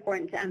would be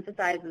important to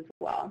emphasize as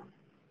well.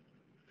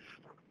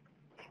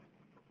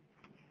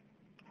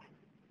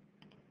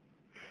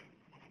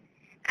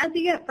 As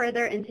you get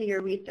further into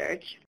your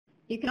research,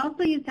 you can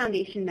also use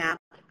Foundation Maps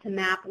to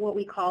map what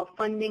we call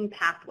funding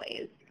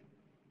pathways.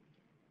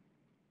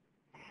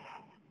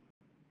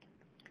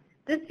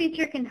 This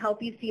feature can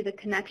help you see the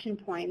connection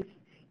points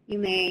you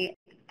may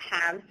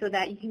have so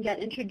that you can get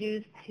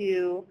introduced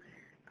to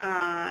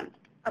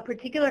a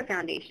particular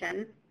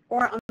foundation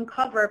or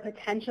uncover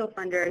potential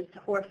funders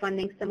who are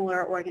funding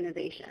similar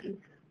organizations.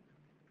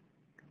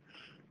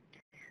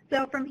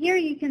 So from here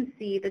you can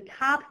see the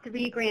top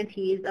 3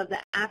 grantees of the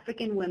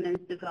African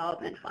Women's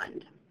Development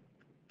Fund.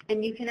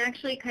 And you can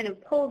actually kind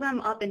of pull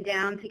them up and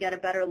down to get a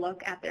better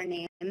look at their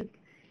names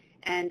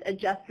and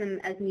adjust them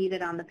as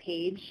needed on the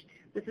page.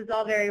 This is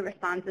all very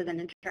responsive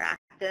and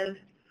interactive.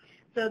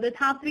 So the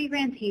top 3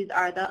 grantees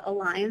are the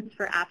Alliance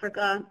for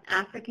Africa,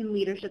 African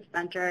Leadership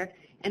Center,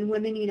 and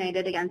Women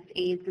United Against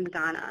AIDS in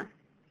Ghana.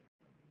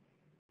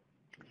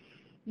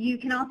 You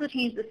can also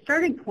change the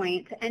starting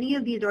point to any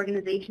of these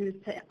organizations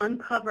to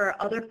uncover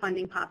other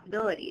funding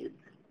possibilities.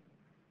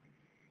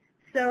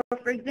 So,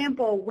 for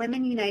example,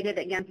 Women United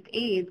Against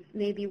AIDS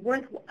may be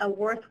a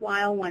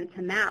worthwhile one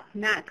to map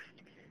next,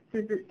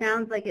 since it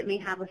sounds like it may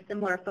have a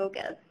similar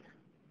focus.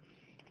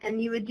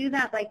 And you would do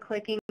that by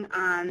clicking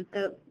on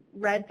the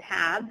red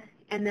tab,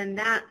 and then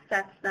that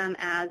sets them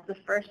as the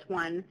first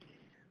one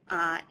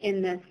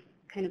in this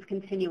kind of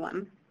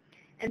continuum.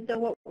 And so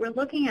what we're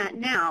looking at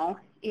now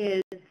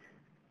is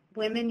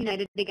Women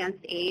United Against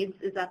AIDS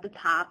is at the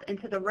top, and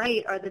to the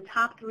right are the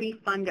top 3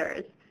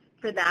 funders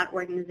for that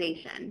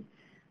organization.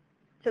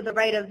 To the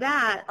right of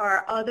that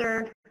are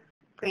other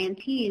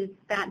grantees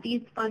that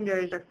these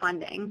funders are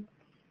funding,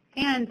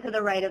 and to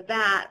the right of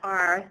that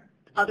are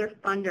other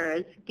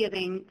funders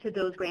giving to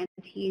those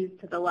grantees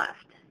to the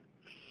left.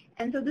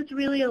 And so this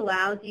really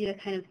allows you to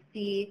kind of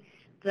see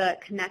the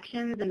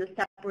connections and the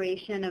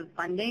separation of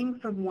funding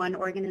from one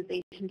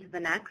organization to the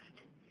next,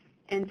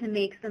 and to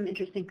make some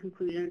interesting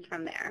conclusions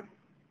from there.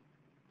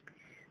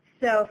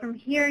 So from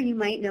here, you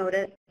might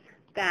notice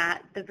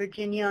that the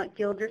Virginia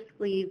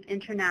Gildersleeve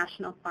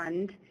International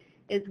Fund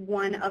is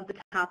one of the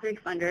top 3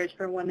 funders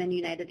for Women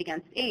United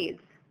Against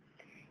AIDS.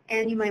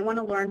 And you might want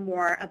to learn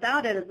more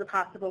about it as a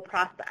possible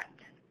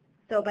prospect.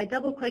 So by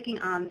double-clicking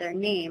on their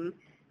name,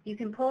 you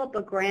can pull up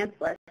a grants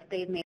list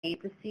they've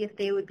made to see if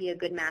they would be a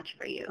good match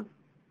for you.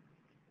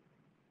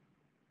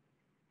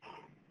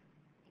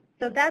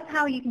 So that's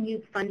how you can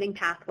use funding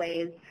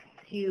pathways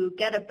to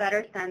get a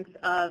better sense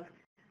of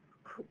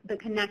the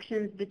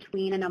connections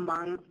between and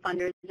among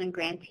funders and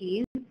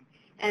grantees,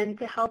 and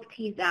to help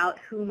tease out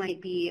who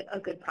might be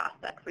a good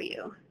prospect for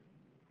you.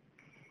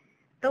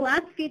 The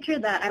last feature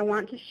that I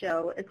want to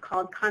show is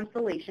called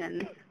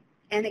constellations,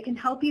 and it can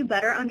help you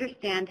better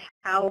understand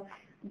how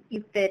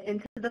you fit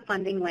into the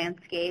funding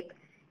landscape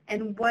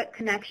and what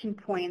connection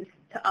points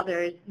to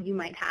others you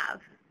might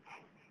have.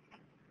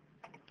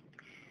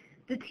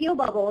 The teal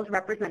bubbles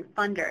represent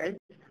funders,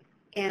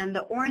 and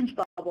the orange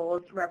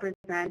bubbles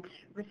represent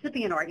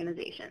recipient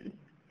organizations.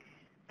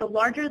 The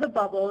larger the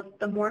bubbles,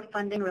 the more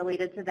funding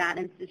related to that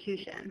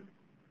institution.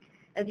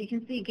 As you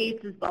can see,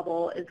 Gates's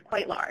bubble is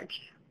quite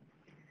large.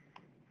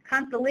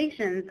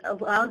 Constellations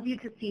allows you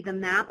to see the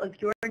map of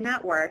your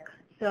network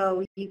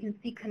so you can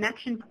see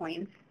connection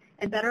points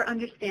and better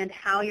understand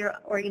how your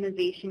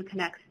organization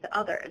connects to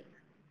others.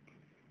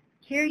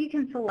 Here you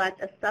can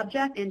select a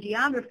subject and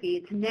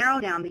geography to narrow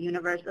down the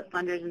universe of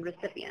funders and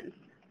recipients.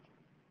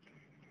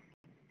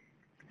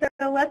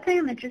 So let's say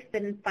I'm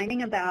interested in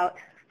finding about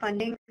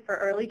funding for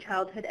early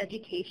childhood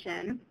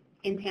education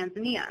in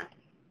Tanzania.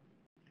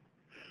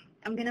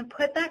 I'm going to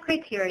put that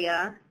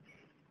criteria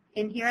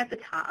in here at the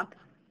top,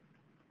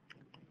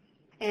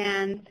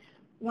 and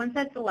once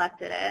I've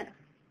selected it,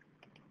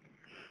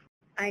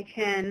 I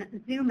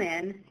can zoom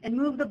in and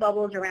move the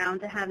bubbles around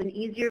to have an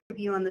easier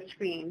view on the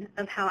screen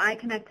of how I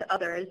connect to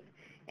others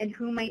and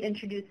who might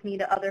introduce me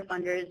to other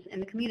funders in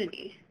the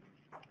community.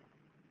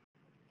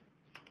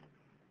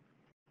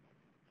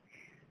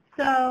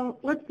 So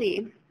let's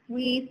see.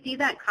 We see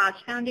that Koch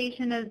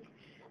Foundation is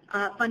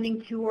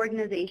funding 2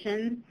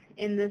 organizations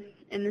in this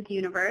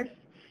universe.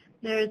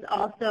 There's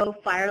also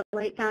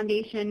Firelight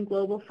Foundation,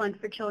 Global Fund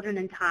for Children,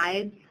 and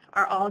Tides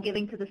are all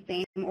giving to the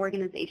same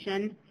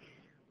organization.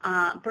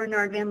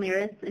 Bernard Van Leer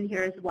is in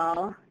here as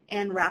well,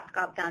 and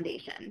Raskop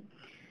Foundation.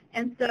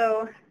 And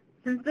so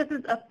since this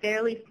is a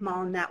fairly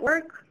small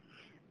network,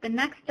 the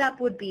next step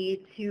would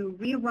be to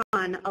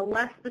rerun a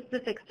less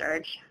specific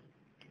search.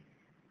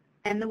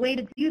 And the way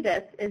to do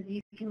this is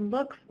you can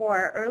look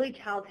for early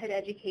childhood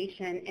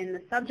education in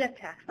the subject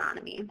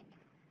taxonomy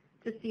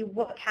to see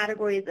what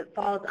categories it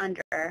falls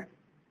under,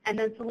 and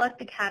then select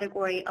the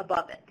category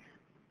above it.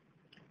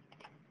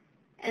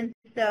 And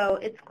so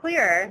it's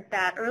clear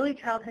that early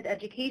childhood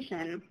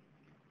education,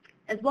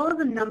 as well as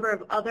a number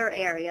of other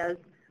areas,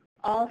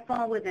 all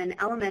fall within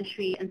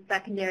elementary and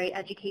secondary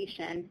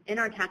education in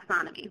our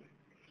taxonomy.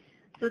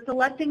 So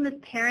selecting this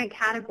parent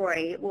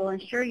category will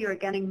ensure you're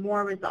getting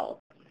more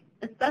results,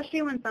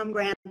 especially when some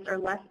grants are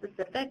less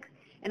specific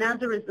and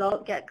as a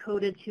result get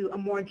coded to a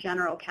more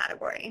general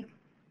category.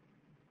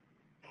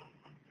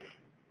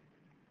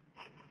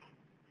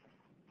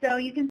 So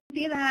you can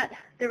see that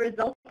the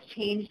results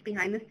changed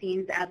behind the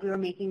scenes as we were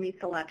making these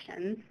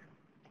selections.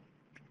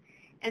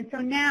 And so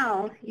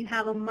now you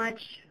have a much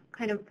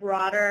kind of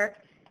broader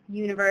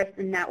universe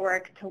and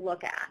network to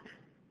look at.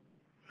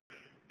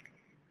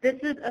 This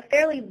is a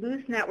fairly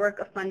loose network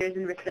of funders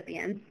and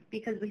recipients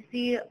because we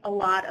see a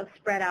lot of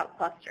spread out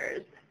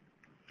clusters,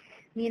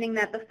 meaning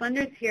that the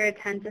funders here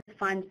tend to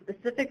fund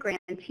specific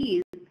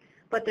grantees,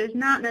 but there's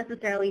not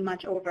necessarily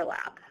much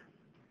overlap.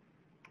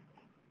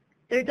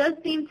 There does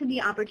seem to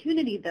be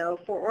opportunity, though,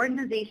 for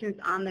organizations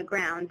on the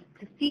ground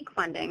to seek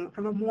funding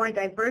from a more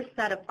diverse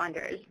set of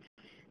funders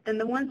than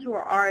the ones who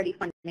are already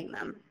funding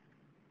them.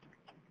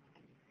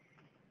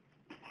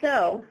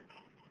 So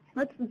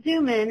let's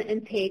zoom in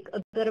and take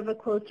a bit of a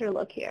closer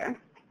look here.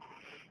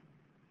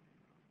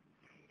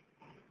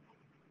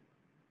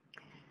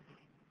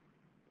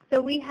 So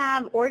we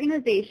have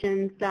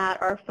organizations that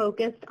are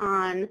focused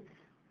on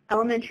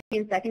elementary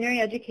and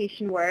secondary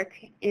education work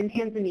in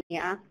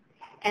Tanzania,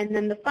 and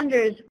then the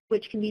funders,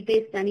 which can be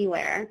based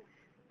anywhere,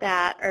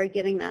 that are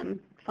giving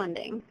them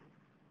funding.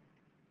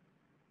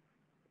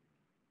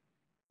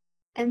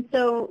 And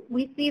so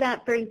we see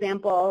that, for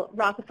example,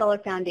 Rockefeller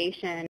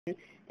Foundation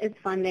is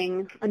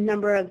funding a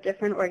number of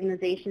different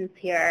organizations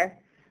here.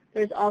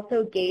 There's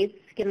also Gates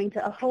giving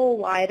to a whole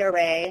wide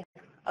array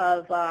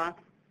of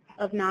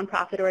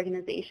nonprofit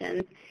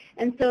organizations.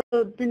 And so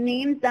the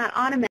names that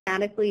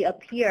automatically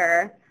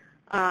appear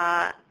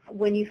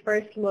when you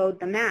first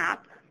load the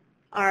map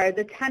are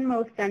the 10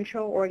 most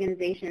central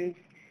organizations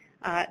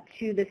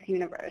to this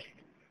universe.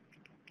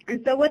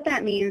 And so what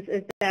that means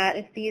is that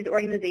if these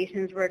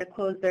organizations were to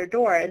close their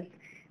doors,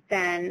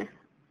 then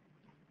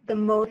the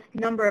most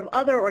number of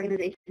other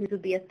organizations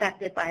would be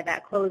affected by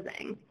that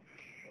closing.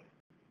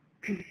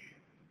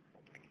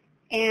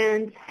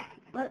 And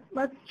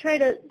let's try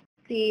to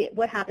see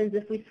what happens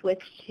if we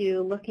switch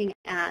to looking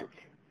at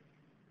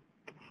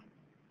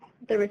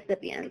the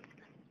recipients.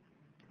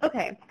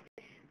 Okay,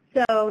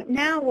 so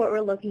now what we're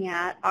looking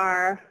at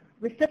are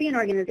recipient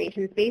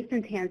organizations based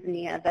in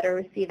Tanzania that are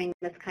receiving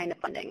this kind of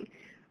funding.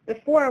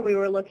 Before, we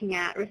were looking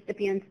at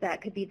recipients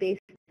that could be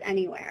based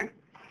anywhere.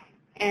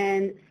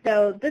 And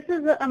so this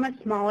is a much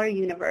smaller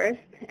universe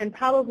and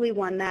probably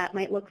one that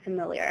might look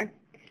familiar.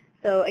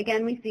 So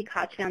again, we see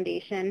Koch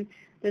Foundation.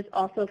 There's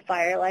also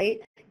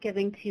Firelight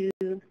giving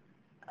to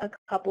a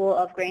couple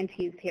of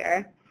grantees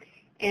here.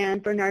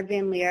 And Bernard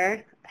Van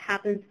Leer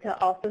happens to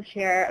also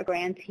share a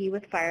grantee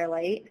with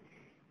Firelight,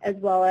 as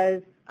well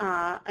as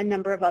a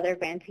number of other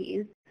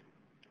grantees.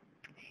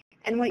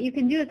 And what you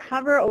can do is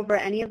hover over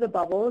any of the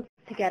bubbles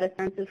to get a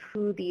sense of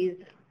who these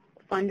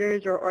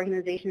funders or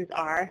organizations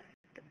are.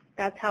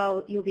 That's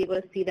how you'll be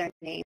able to see their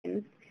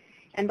names.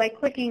 And by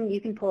clicking, you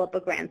can pull up a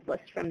grants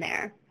list from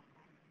there.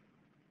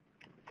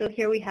 So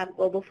here we have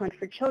Global Fund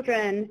for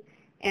Children,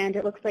 and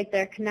it looks like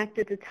they're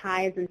connected to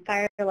Ties and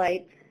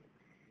Firelight.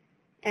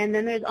 And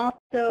then it's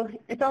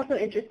also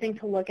interesting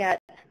to look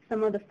at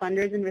some of the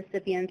funders and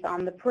recipients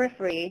on the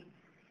periphery.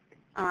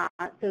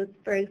 So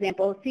for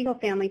example, Seagull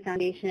Family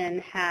Foundation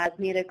has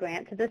made a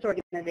grant to this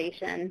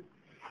organization,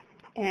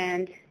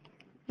 and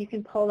you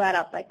can pull that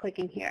up by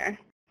clicking here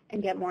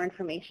and get more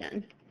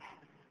information.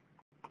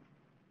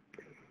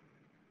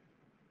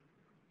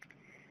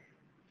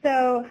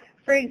 So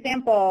for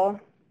example,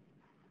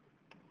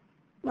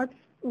 let's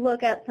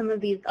look at some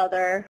of these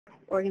other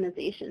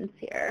organizations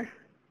here.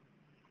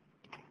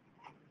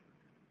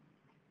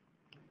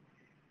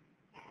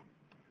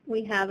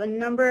 We have a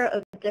number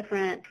of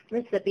different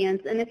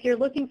recipients, and if you're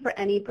looking for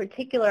any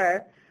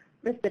particular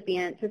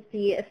recipient to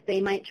see if they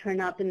might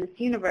turn up in this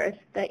universe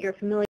that you're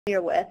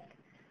familiar with,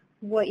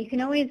 what you can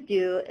always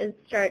do is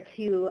start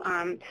to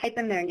type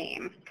in their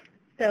name.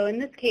 So in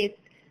this case,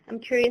 I'm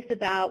curious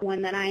about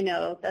one that I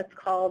know that's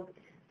called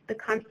the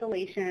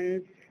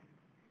Constellations,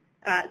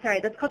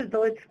 that's called the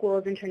Village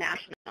Schools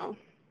International. So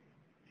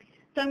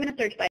I'm going to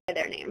search by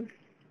their name.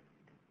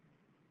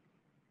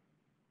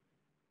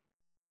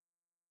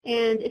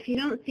 And if you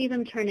don't see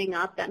them turning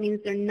up, that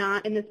means they're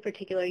not in this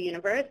particular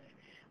universe.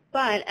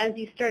 But as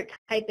you start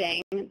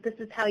typing, this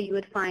is how you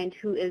would find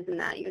who is in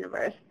that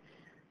universe.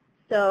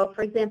 So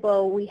for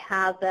example, we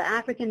have the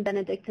African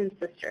Benedictine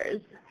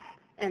Sisters.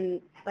 And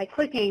by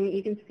clicking,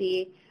 you can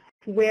see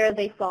where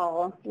they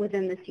fall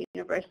within this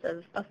universe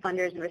of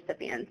funders and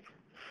recipients.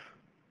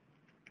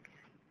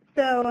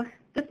 So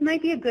this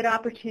might be a good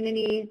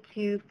opportunity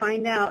to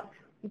find out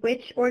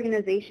which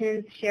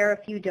organizations share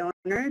a few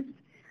donors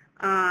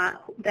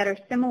that are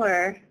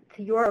similar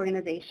to your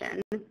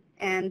organization,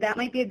 and that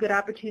might be a good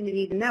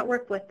opportunity to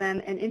network with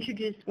them and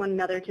introduce one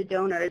another to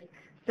donors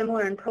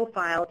similar in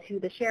profile to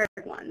the shared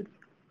ones.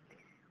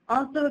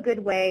 Also a good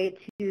way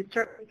to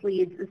start with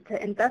leads is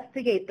to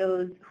investigate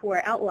those who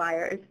are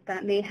outliers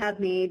that may have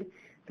made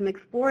some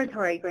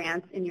exploratory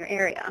grants in your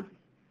area.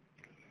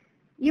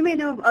 You may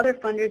know of other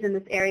funders in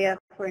this area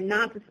who are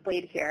not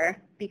displayed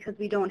here because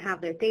we don't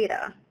have their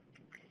data.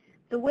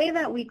 The way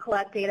that we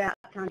collect data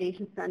at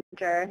Foundation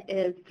Center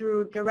is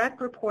through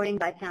direct reporting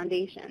by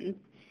foundations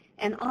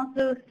and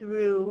also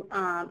through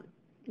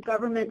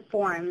government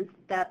forms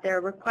that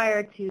they're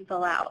required to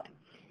fill out.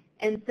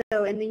 And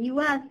so in the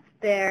U.S.,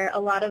 a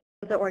lot of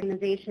the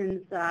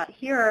organizations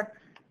here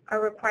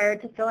are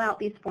required to fill out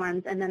these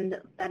forms, and then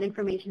that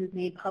information is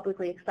made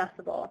publicly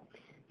accessible.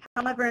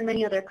 However, in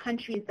many other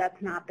countries,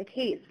 that's not the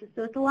case.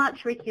 So it's a lot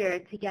trickier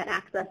to get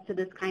access to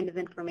this kind of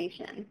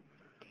information.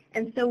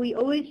 And so we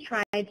always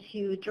try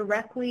to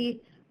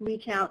directly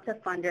reach out to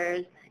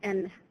funders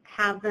and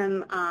have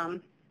them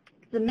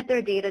submit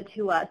their data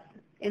to us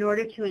in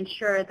order to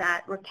ensure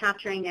that we're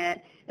capturing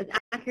it as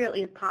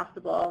accurately as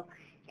possible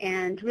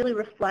and really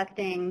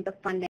reflecting the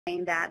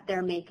funding that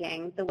they're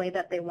making the way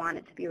that they want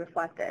it to be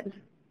reflected.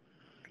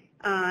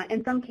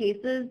 In some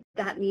cases,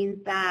 that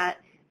means that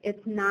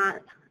it's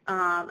not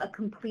a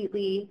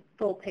completely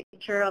full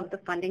picture of the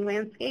funding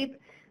landscape,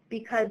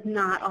 because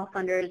not all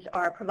funders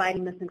are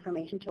providing this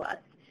information to us.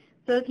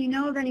 So if you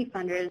know of any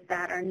funders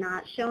that are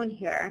not shown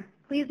here,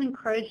 please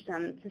encourage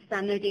them to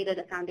send their data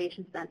to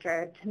Foundation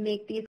Center to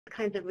make these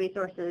kinds of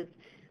resources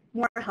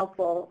more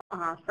helpful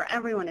for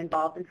everyone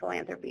involved in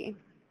philanthropy.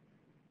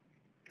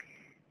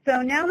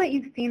 So now that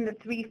you've seen the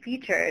three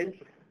features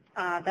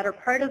that are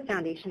part of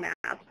Foundation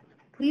Maps,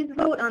 please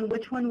vote on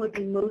which one would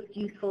be most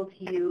useful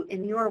to you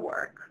in your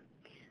work.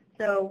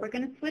 So we're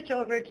going to switch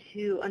over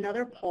to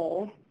another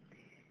poll.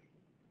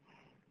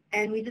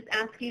 And we just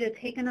ask you to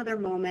take another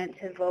moment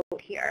to vote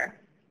here.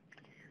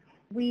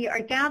 We are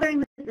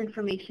gathering this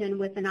information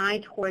with an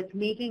eye towards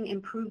making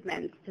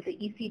improvements to the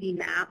ECD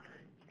map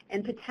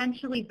and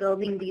potentially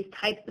building these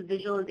types of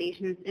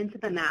visualizations into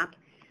the map,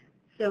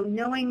 so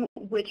knowing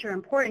which are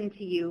important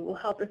to you will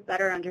help us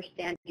better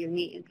understand your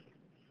needs.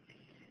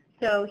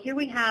 So here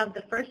we have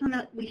the first one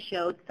that we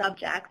showed,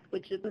 subjects,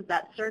 which was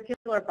that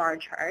circular bar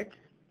chart,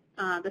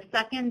 the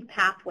second,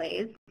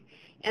 pathways,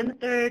 and the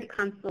third,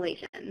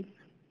 constellations.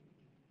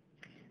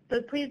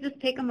 So please just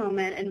take a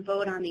moment and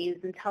vote on these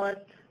and tell us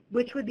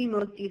which would be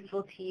most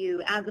useful to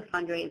you as a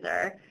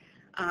fundraiser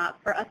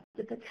for us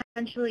to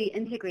potentially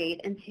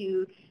integrate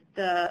into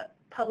the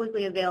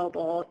publicly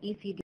available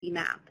ECD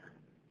map.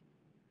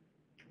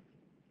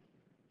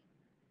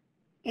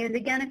 And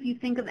again, if you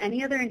think of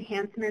any other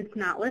enhancements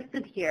not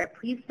listed here,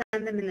 please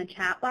send them in the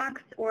chat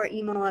box or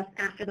email us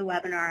after the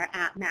webinar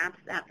at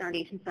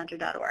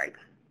maps@foundationcenter.org.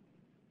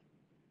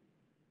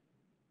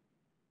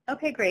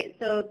 Okay, great.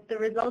 So the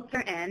results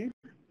are in.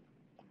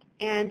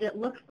 And it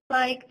looks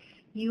like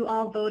you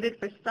all voted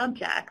for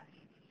subjects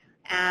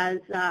as,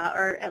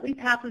 or at least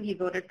half of you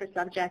voted for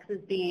subjects as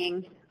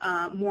being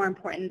more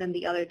important than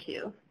the other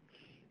two.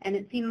 And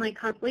it seemed like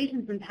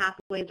constellations and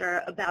pathways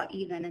are about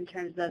even in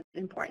terms of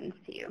importance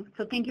to you.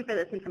 So thank you for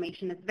this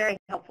information. It's very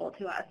helpful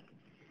to us.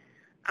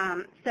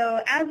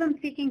 So as I'm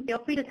speaking, feel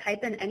free to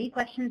type in any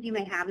questions you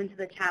may have into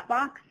the chat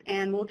box,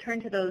 and we'll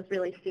turn to those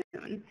really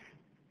soon.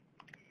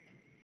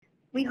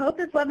 We hope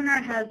this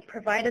webinar has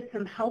provided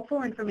some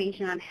helpful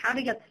information on how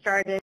to get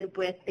started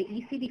with the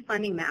ECD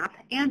funding map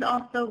and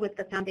also with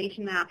the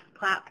Foundation Maps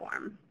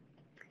platform.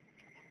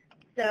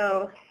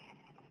 So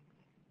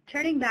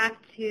turning back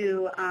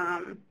to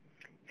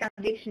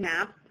Foundation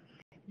Maps,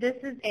 this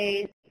is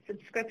a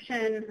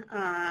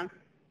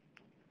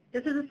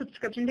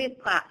subscription-based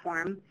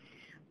platform,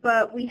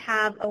 but we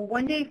have a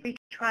one-day free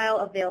trial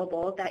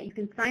available that you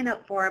can sign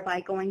up for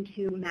by going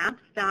to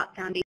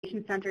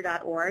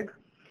maps.foundationcenter.org.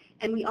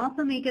 And we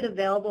also make it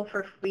available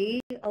for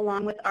free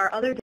along with our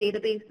other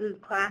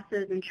databases,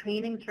 classes, and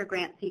trainings for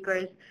grant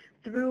seekers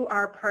through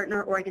our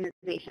partner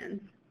organizations.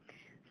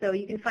 So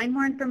you can find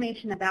more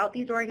information about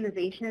these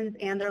organizations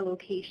and their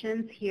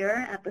locations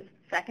here at the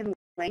second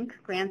link,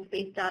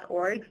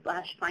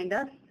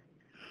 grantspace.org/findus.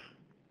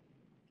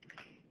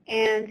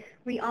 And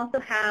we also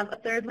have a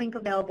third link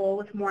available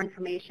with more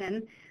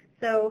information.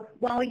 So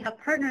while we have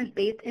partners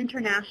based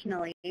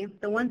internationally,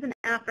 the ones in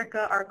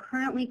Africa are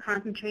currently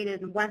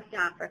concentrated in West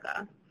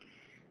Africa.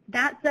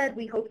 That said,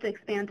 we hope to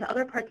expand to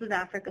other parts of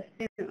Africa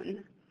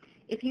soon.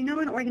 If you know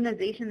an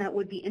organization that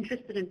would be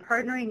interested in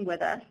partnering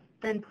with us,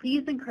 then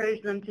please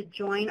encourage them to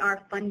join our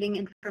funding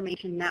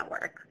information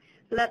network.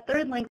 So that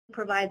third link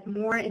provides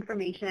more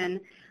information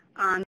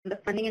on the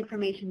funding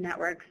information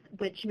networks,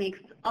 which makes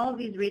all of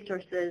these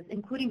resources,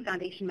 including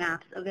Foundation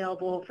Maps,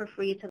 available for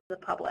free to the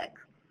public.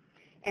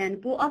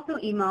 And we'll also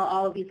email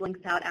all of these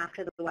links out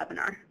after the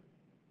webinar.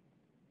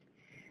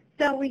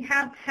 So we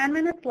have 10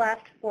 minutes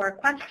left for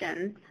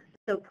questions,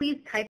 so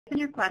please type in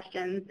your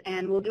questions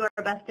and we'll do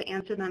our best to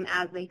answer them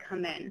as they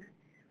come in.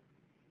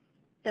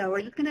 So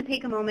we're just going to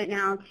take a moment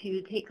now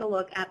to take a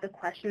look at the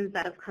questions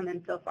that have come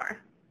in so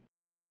far.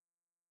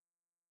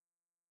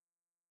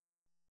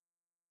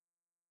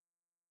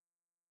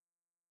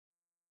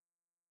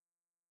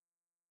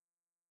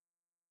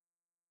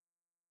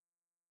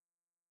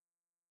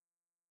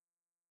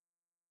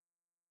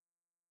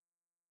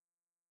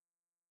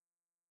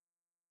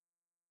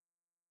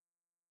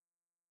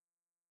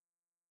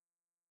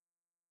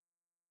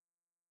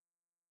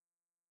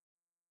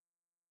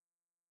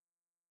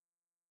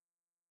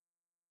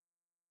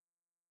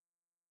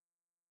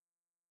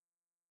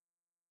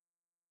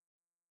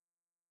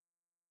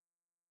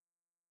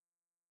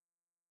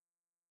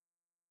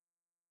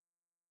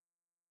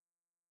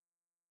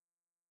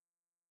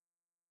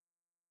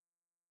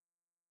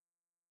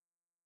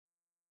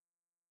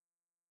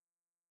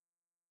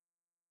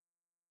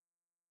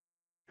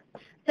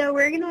 So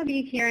we're going to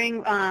be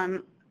hearing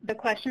the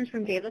questions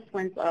from Davis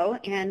Winslow,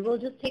 and we'll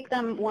just take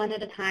them one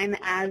at a time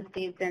as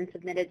they've been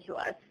submitted to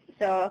us.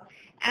 So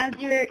as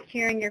you're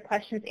hearing your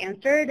questions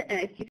answered,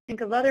 and if you think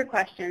of other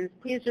questions,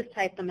 please just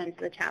type them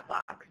into the chat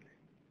box.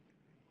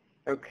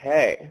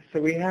 Okay,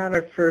 so we have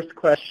our first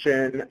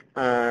question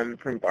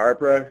from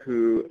Barbara,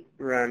 who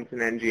runs an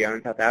NGO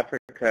in South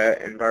Africa,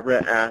 and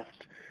Barbara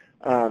asked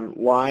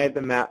why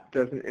the map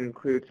doesn't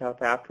include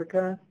South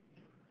Africa.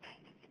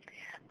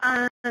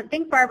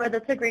 Thanks, Barbara.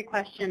 That's a great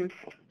question.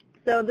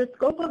 So the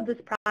scope of this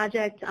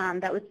project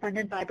that was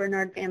funded by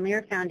Bernard Van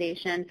Leer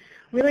Foundation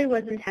really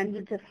was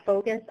intended to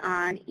focus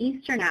on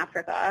Eastern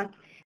Africa.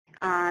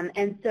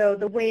 And so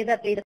the way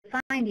that they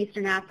defined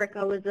Eastern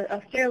Africa was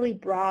a fairly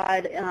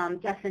broad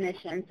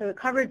definition. So it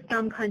covered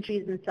some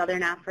countries in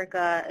Southern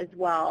Africa as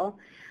well.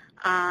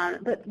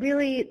 But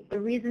really the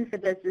reason for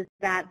this is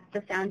that the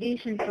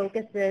foundation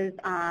focuses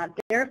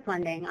their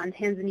funding on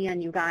Tanzania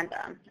and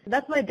Uganda. So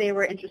that's why they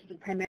were interested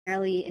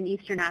primarily in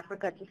Eastern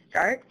Africa to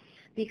start,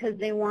 because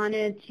they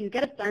wanted to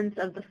get a sense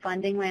of the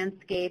funding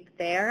landscape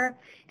there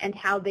and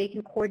how they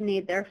can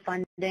coordinate their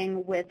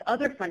funding with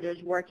other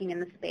funders working in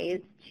the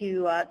space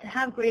to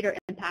have greater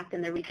impact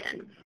in the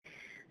region.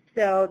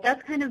 So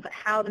that's kind of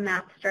how the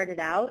map started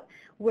out.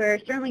 We're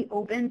certainly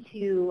open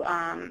to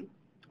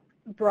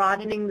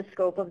broadening the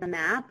scope of the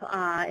map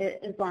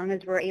as long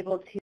as we're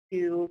able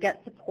to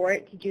get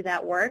support to do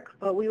that work,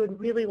 but we would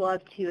really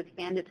love to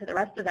expand it to the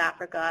rest of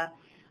Africa,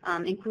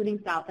 including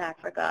South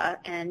Africa,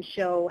 and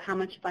show how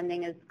much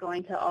funding is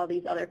going to all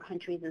these other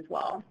countries as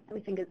well.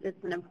 We think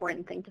it's an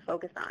important thing to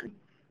focus on.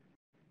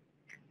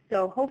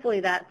 So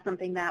hopefully that's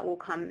something that will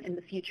come in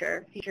the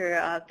future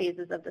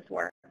phases of this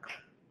work.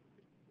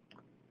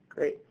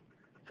 Great.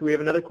 So we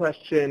have another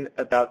question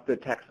about the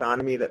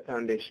taxonomy that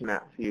Foundation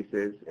Maps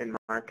uses, and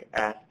Mark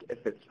asked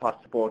if it's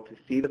possible to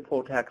see the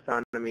full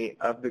taxonomy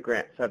of the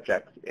grant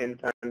subjects in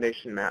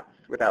Foundation Maps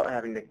without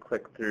having to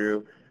click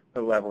through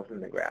the levels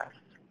in the graphs.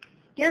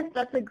 Yes,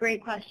 that's a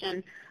great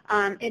question.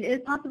 It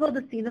is possible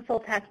to see the full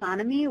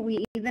taxonomy.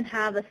 We even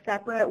have a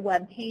separate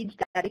web page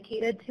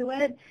dedicated to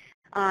it.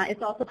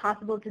 It's also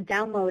possible to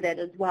download it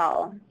as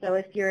well. So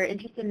if you're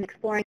interested in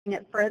exploring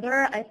it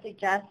further, I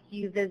suggest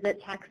you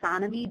visit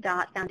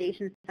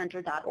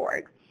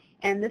taxonomy.foundationcenter.org.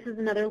 And this is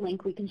another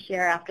link we can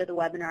share after the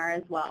webinar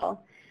as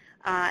well.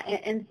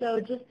 And so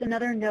just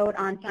another note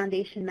on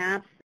foundation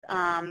maps,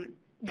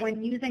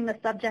 when using the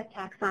subject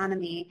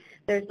taxonomy,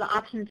 there's the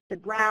option to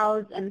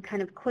browse and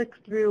kind of click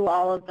through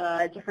all of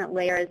the different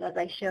layers as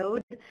I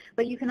showed,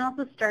 but you can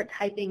also start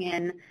typing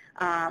in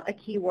a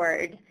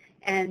keyword,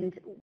 and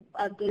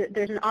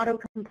there's an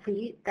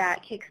autocomplete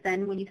that kicks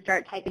in when you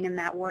start typing in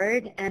that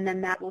word, and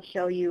then that will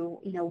show you,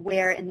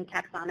 where in the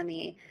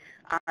taxonomy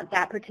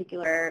that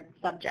particular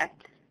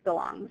subject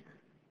belongs.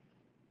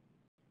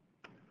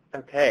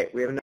 Okay,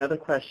 we have another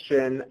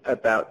question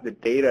about the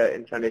data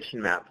in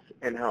Foundation Maps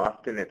and how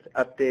often it's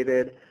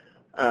updated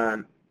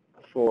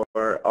for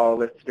all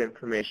listed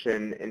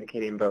information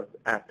indicating both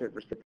active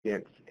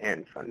recipients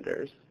and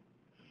funders.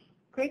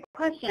 Great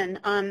question.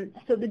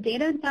 So the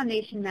data in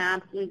Foundation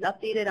Maps is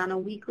updated on a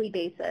weekly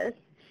basis.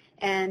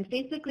 And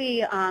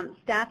basically,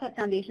 staff at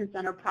Foundation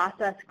Center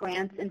process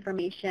grants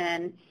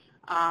information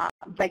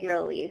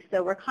regularly.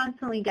 So we're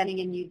constantly getting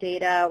in new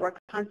data. We're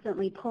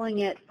constantly pulling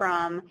it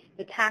from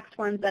the tax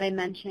forms that I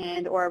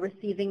mentioned or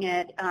receiving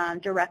it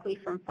directly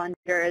from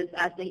funders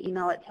as they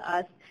email it to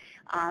us.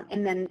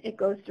 And then it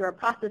goes through a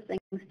processing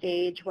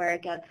stage where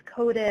it gets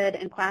coded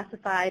and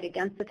classified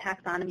against the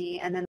taxonomy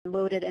and then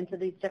loaded into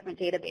these different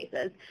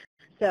databases.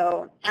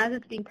 So as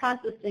it's being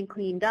processed and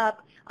cleaned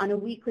up on a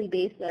weekly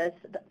basis,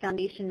 the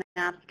Foundation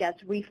Maps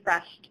gets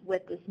refreshed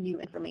with this new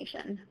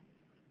information.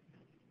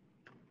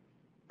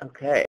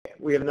 Okay,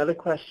 we have another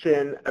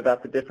question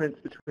about the difference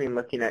between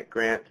looking at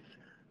grants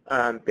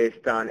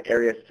based on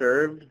area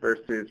served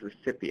versus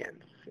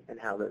recipients and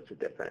how those are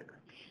different.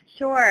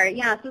 Sure,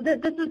 yeah, so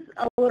this is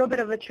a little bit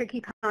of a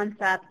tricky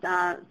concept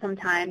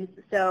sometimes,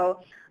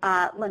 so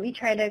let me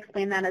try to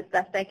explain that as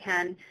best I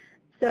can.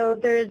 So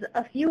there's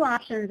a few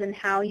options in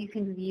how you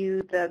can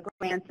view the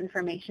grants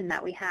information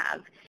that we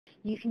have.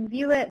 You can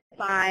view it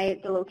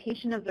by the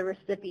location of the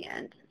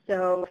recipient.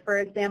 So for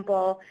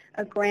example,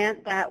 a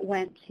grant that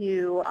went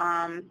to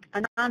a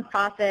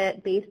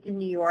nonprofit based in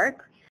New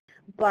York,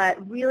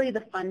 but really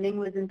the funding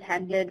was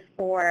intended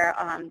for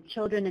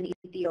children in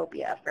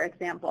Ethiopia, for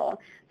example.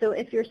 So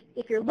if you're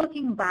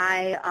looking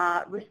by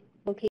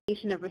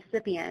location of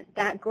recipient,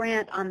 that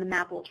grant on the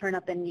map will turn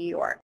up in New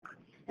York.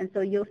 And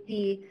so you'll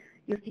see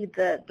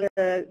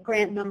the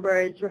grant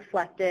numbers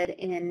reflected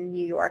in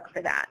New York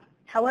for that.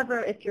 However,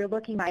 if you're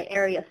looking by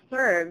area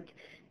served,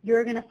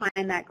 you're going to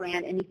find that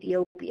grant in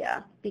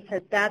Ethiopia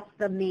because that's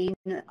the main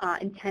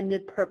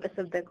intended purpose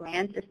of the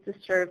grant is to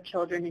serve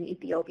children in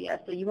Ethiopia.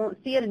 So you won't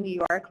see it in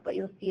New York, but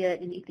you'll see it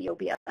in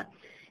Ethiopia.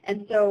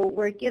 And so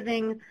we're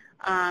giving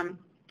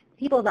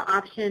people the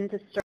option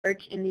to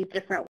search in these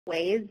different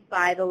ways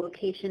by the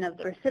location of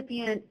the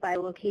recipient, by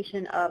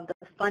location of the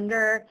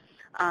funder,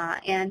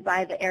 and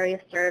by the area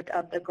served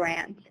of the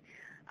grant.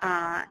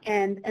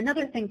 And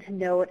another thing to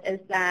note is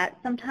that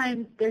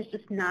sometimes there's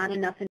just not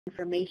enough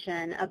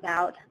information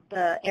about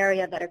the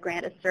area that a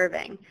grant is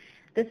serving.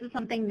 This is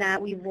something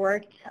that we've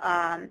worked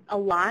a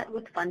lot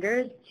with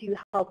funders to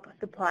help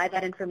supply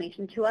that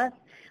information to us,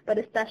 but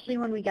especially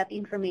when we get the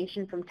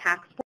information from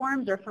tax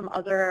forms or from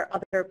other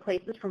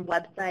places, from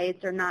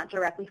websites or not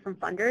directly from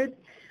funders,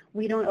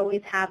 we don't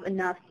always have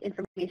enough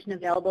information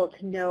available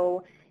to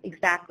know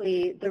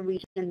exactly the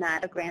region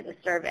that a grant is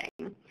serving.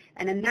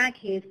 And in that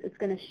case, it's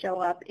going to show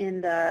up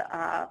in the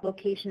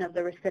location of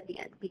the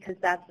recipient because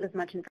that's as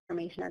much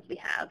information as we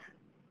have.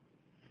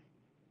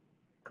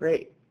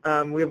 Great.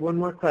 We have one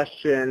more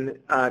question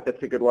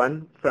that's a good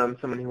one from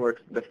someone who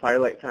works at the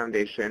Firelight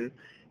Foundation.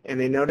 And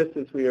they noticed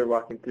as we were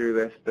walking through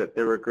this that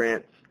there were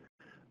grants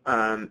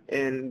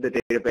in the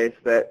database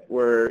that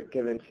were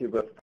given to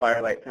both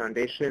Firelight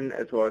Foundation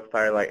as well as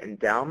Firelight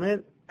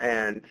Endowment.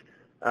 And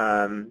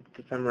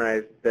to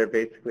summarize, they're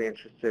basically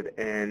interested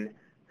in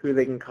who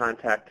they can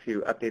contact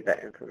to update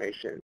that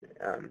information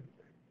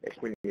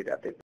if we need to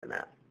update the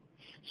map.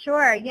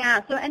 Sure,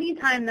 yeah. So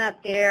anytime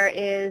that there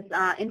is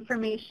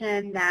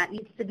information that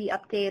needs to be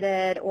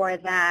updated or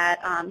that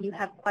you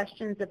have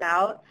questions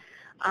about,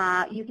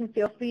 you can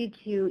feel free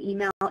to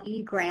email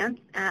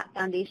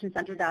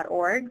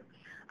egrants@foundationcenter.org.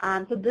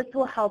 So this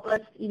will help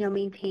us,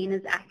 maintain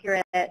as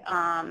accurate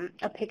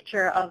a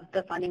picture of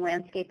the funding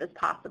landscape as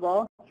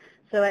possible.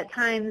 So at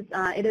times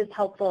it is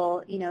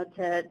helpful,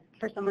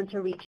 for someone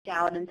to reach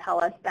out and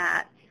tell us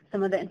that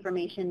some of the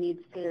information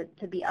needs to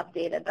be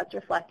updated that's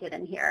reflected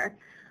in here.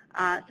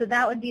 So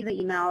that would be the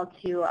email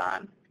to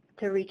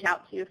reach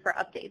out to for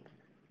updates.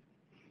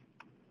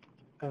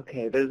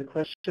 Okay, there's a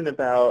question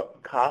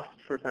about cost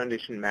for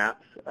Foundation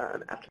Maps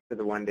after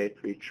the one-day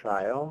free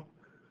trial.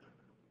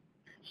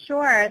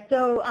 Sure.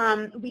 So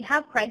we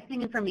have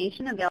pricing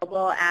information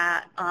available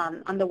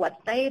on the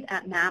website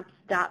at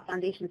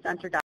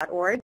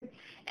maps.foundationcenter.org.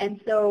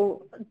 And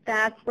so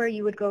that's where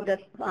you would go to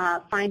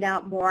find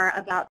out more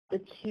about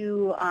the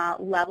two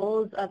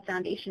levels of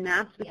Foundation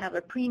Maps. We have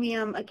a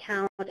premium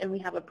account and we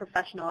have a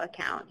professional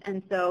account.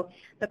 And so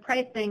the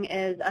pricing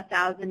is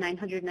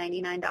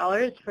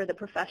 $1,999 for the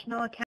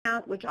professional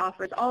account, which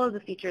offers all of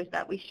the features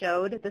that we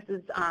showed. This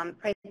is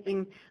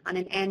pricing on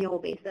an annual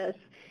basis.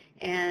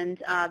 and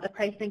the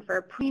pricing for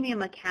a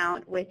premium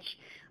account, which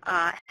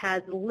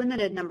has a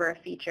limited number of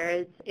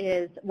features,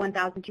 is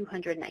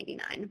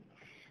 $1,299.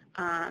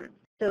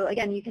 So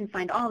again, you can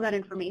find all of that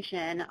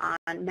information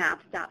on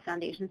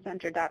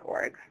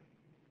maps.foundationcenter.org.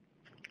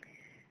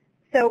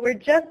 So we're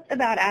just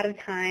about out of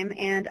time,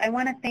 and I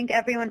want to thank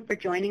everyone for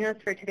joining us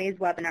for today's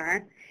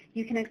webinar.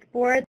 You can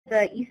explore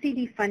the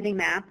ECD funding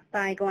map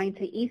by going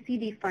to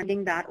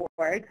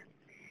ecdfunding.org.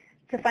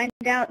 To find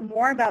out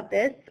more about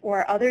this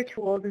or other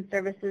tools and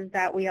services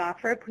that we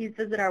offer, please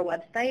visit our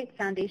website,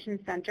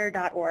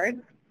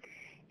 foundationcenter.org.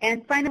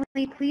 And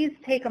finally, please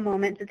take a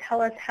moment to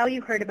tell us how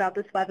you heard about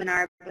this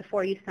webinar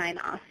before you sign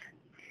off.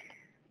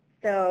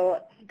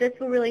 So this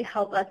will really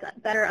help us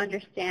better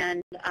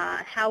understand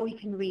how we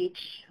can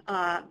reach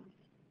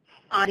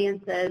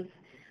audiences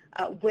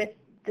with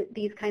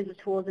these kinds of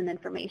tools and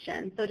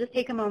information. So just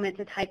take a moment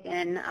to type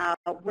in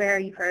where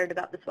you heard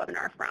about this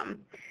webinar from.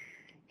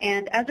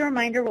 And as a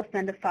reminder, we'll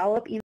send a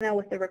follow-up email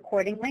with the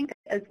recording link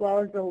as well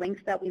as the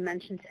links that we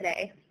mentioned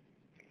today.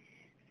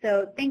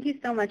 So thank you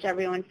so much,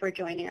 everyone, for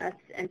joining us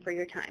and for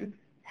your time.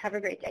 Have a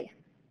great day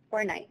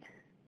or night.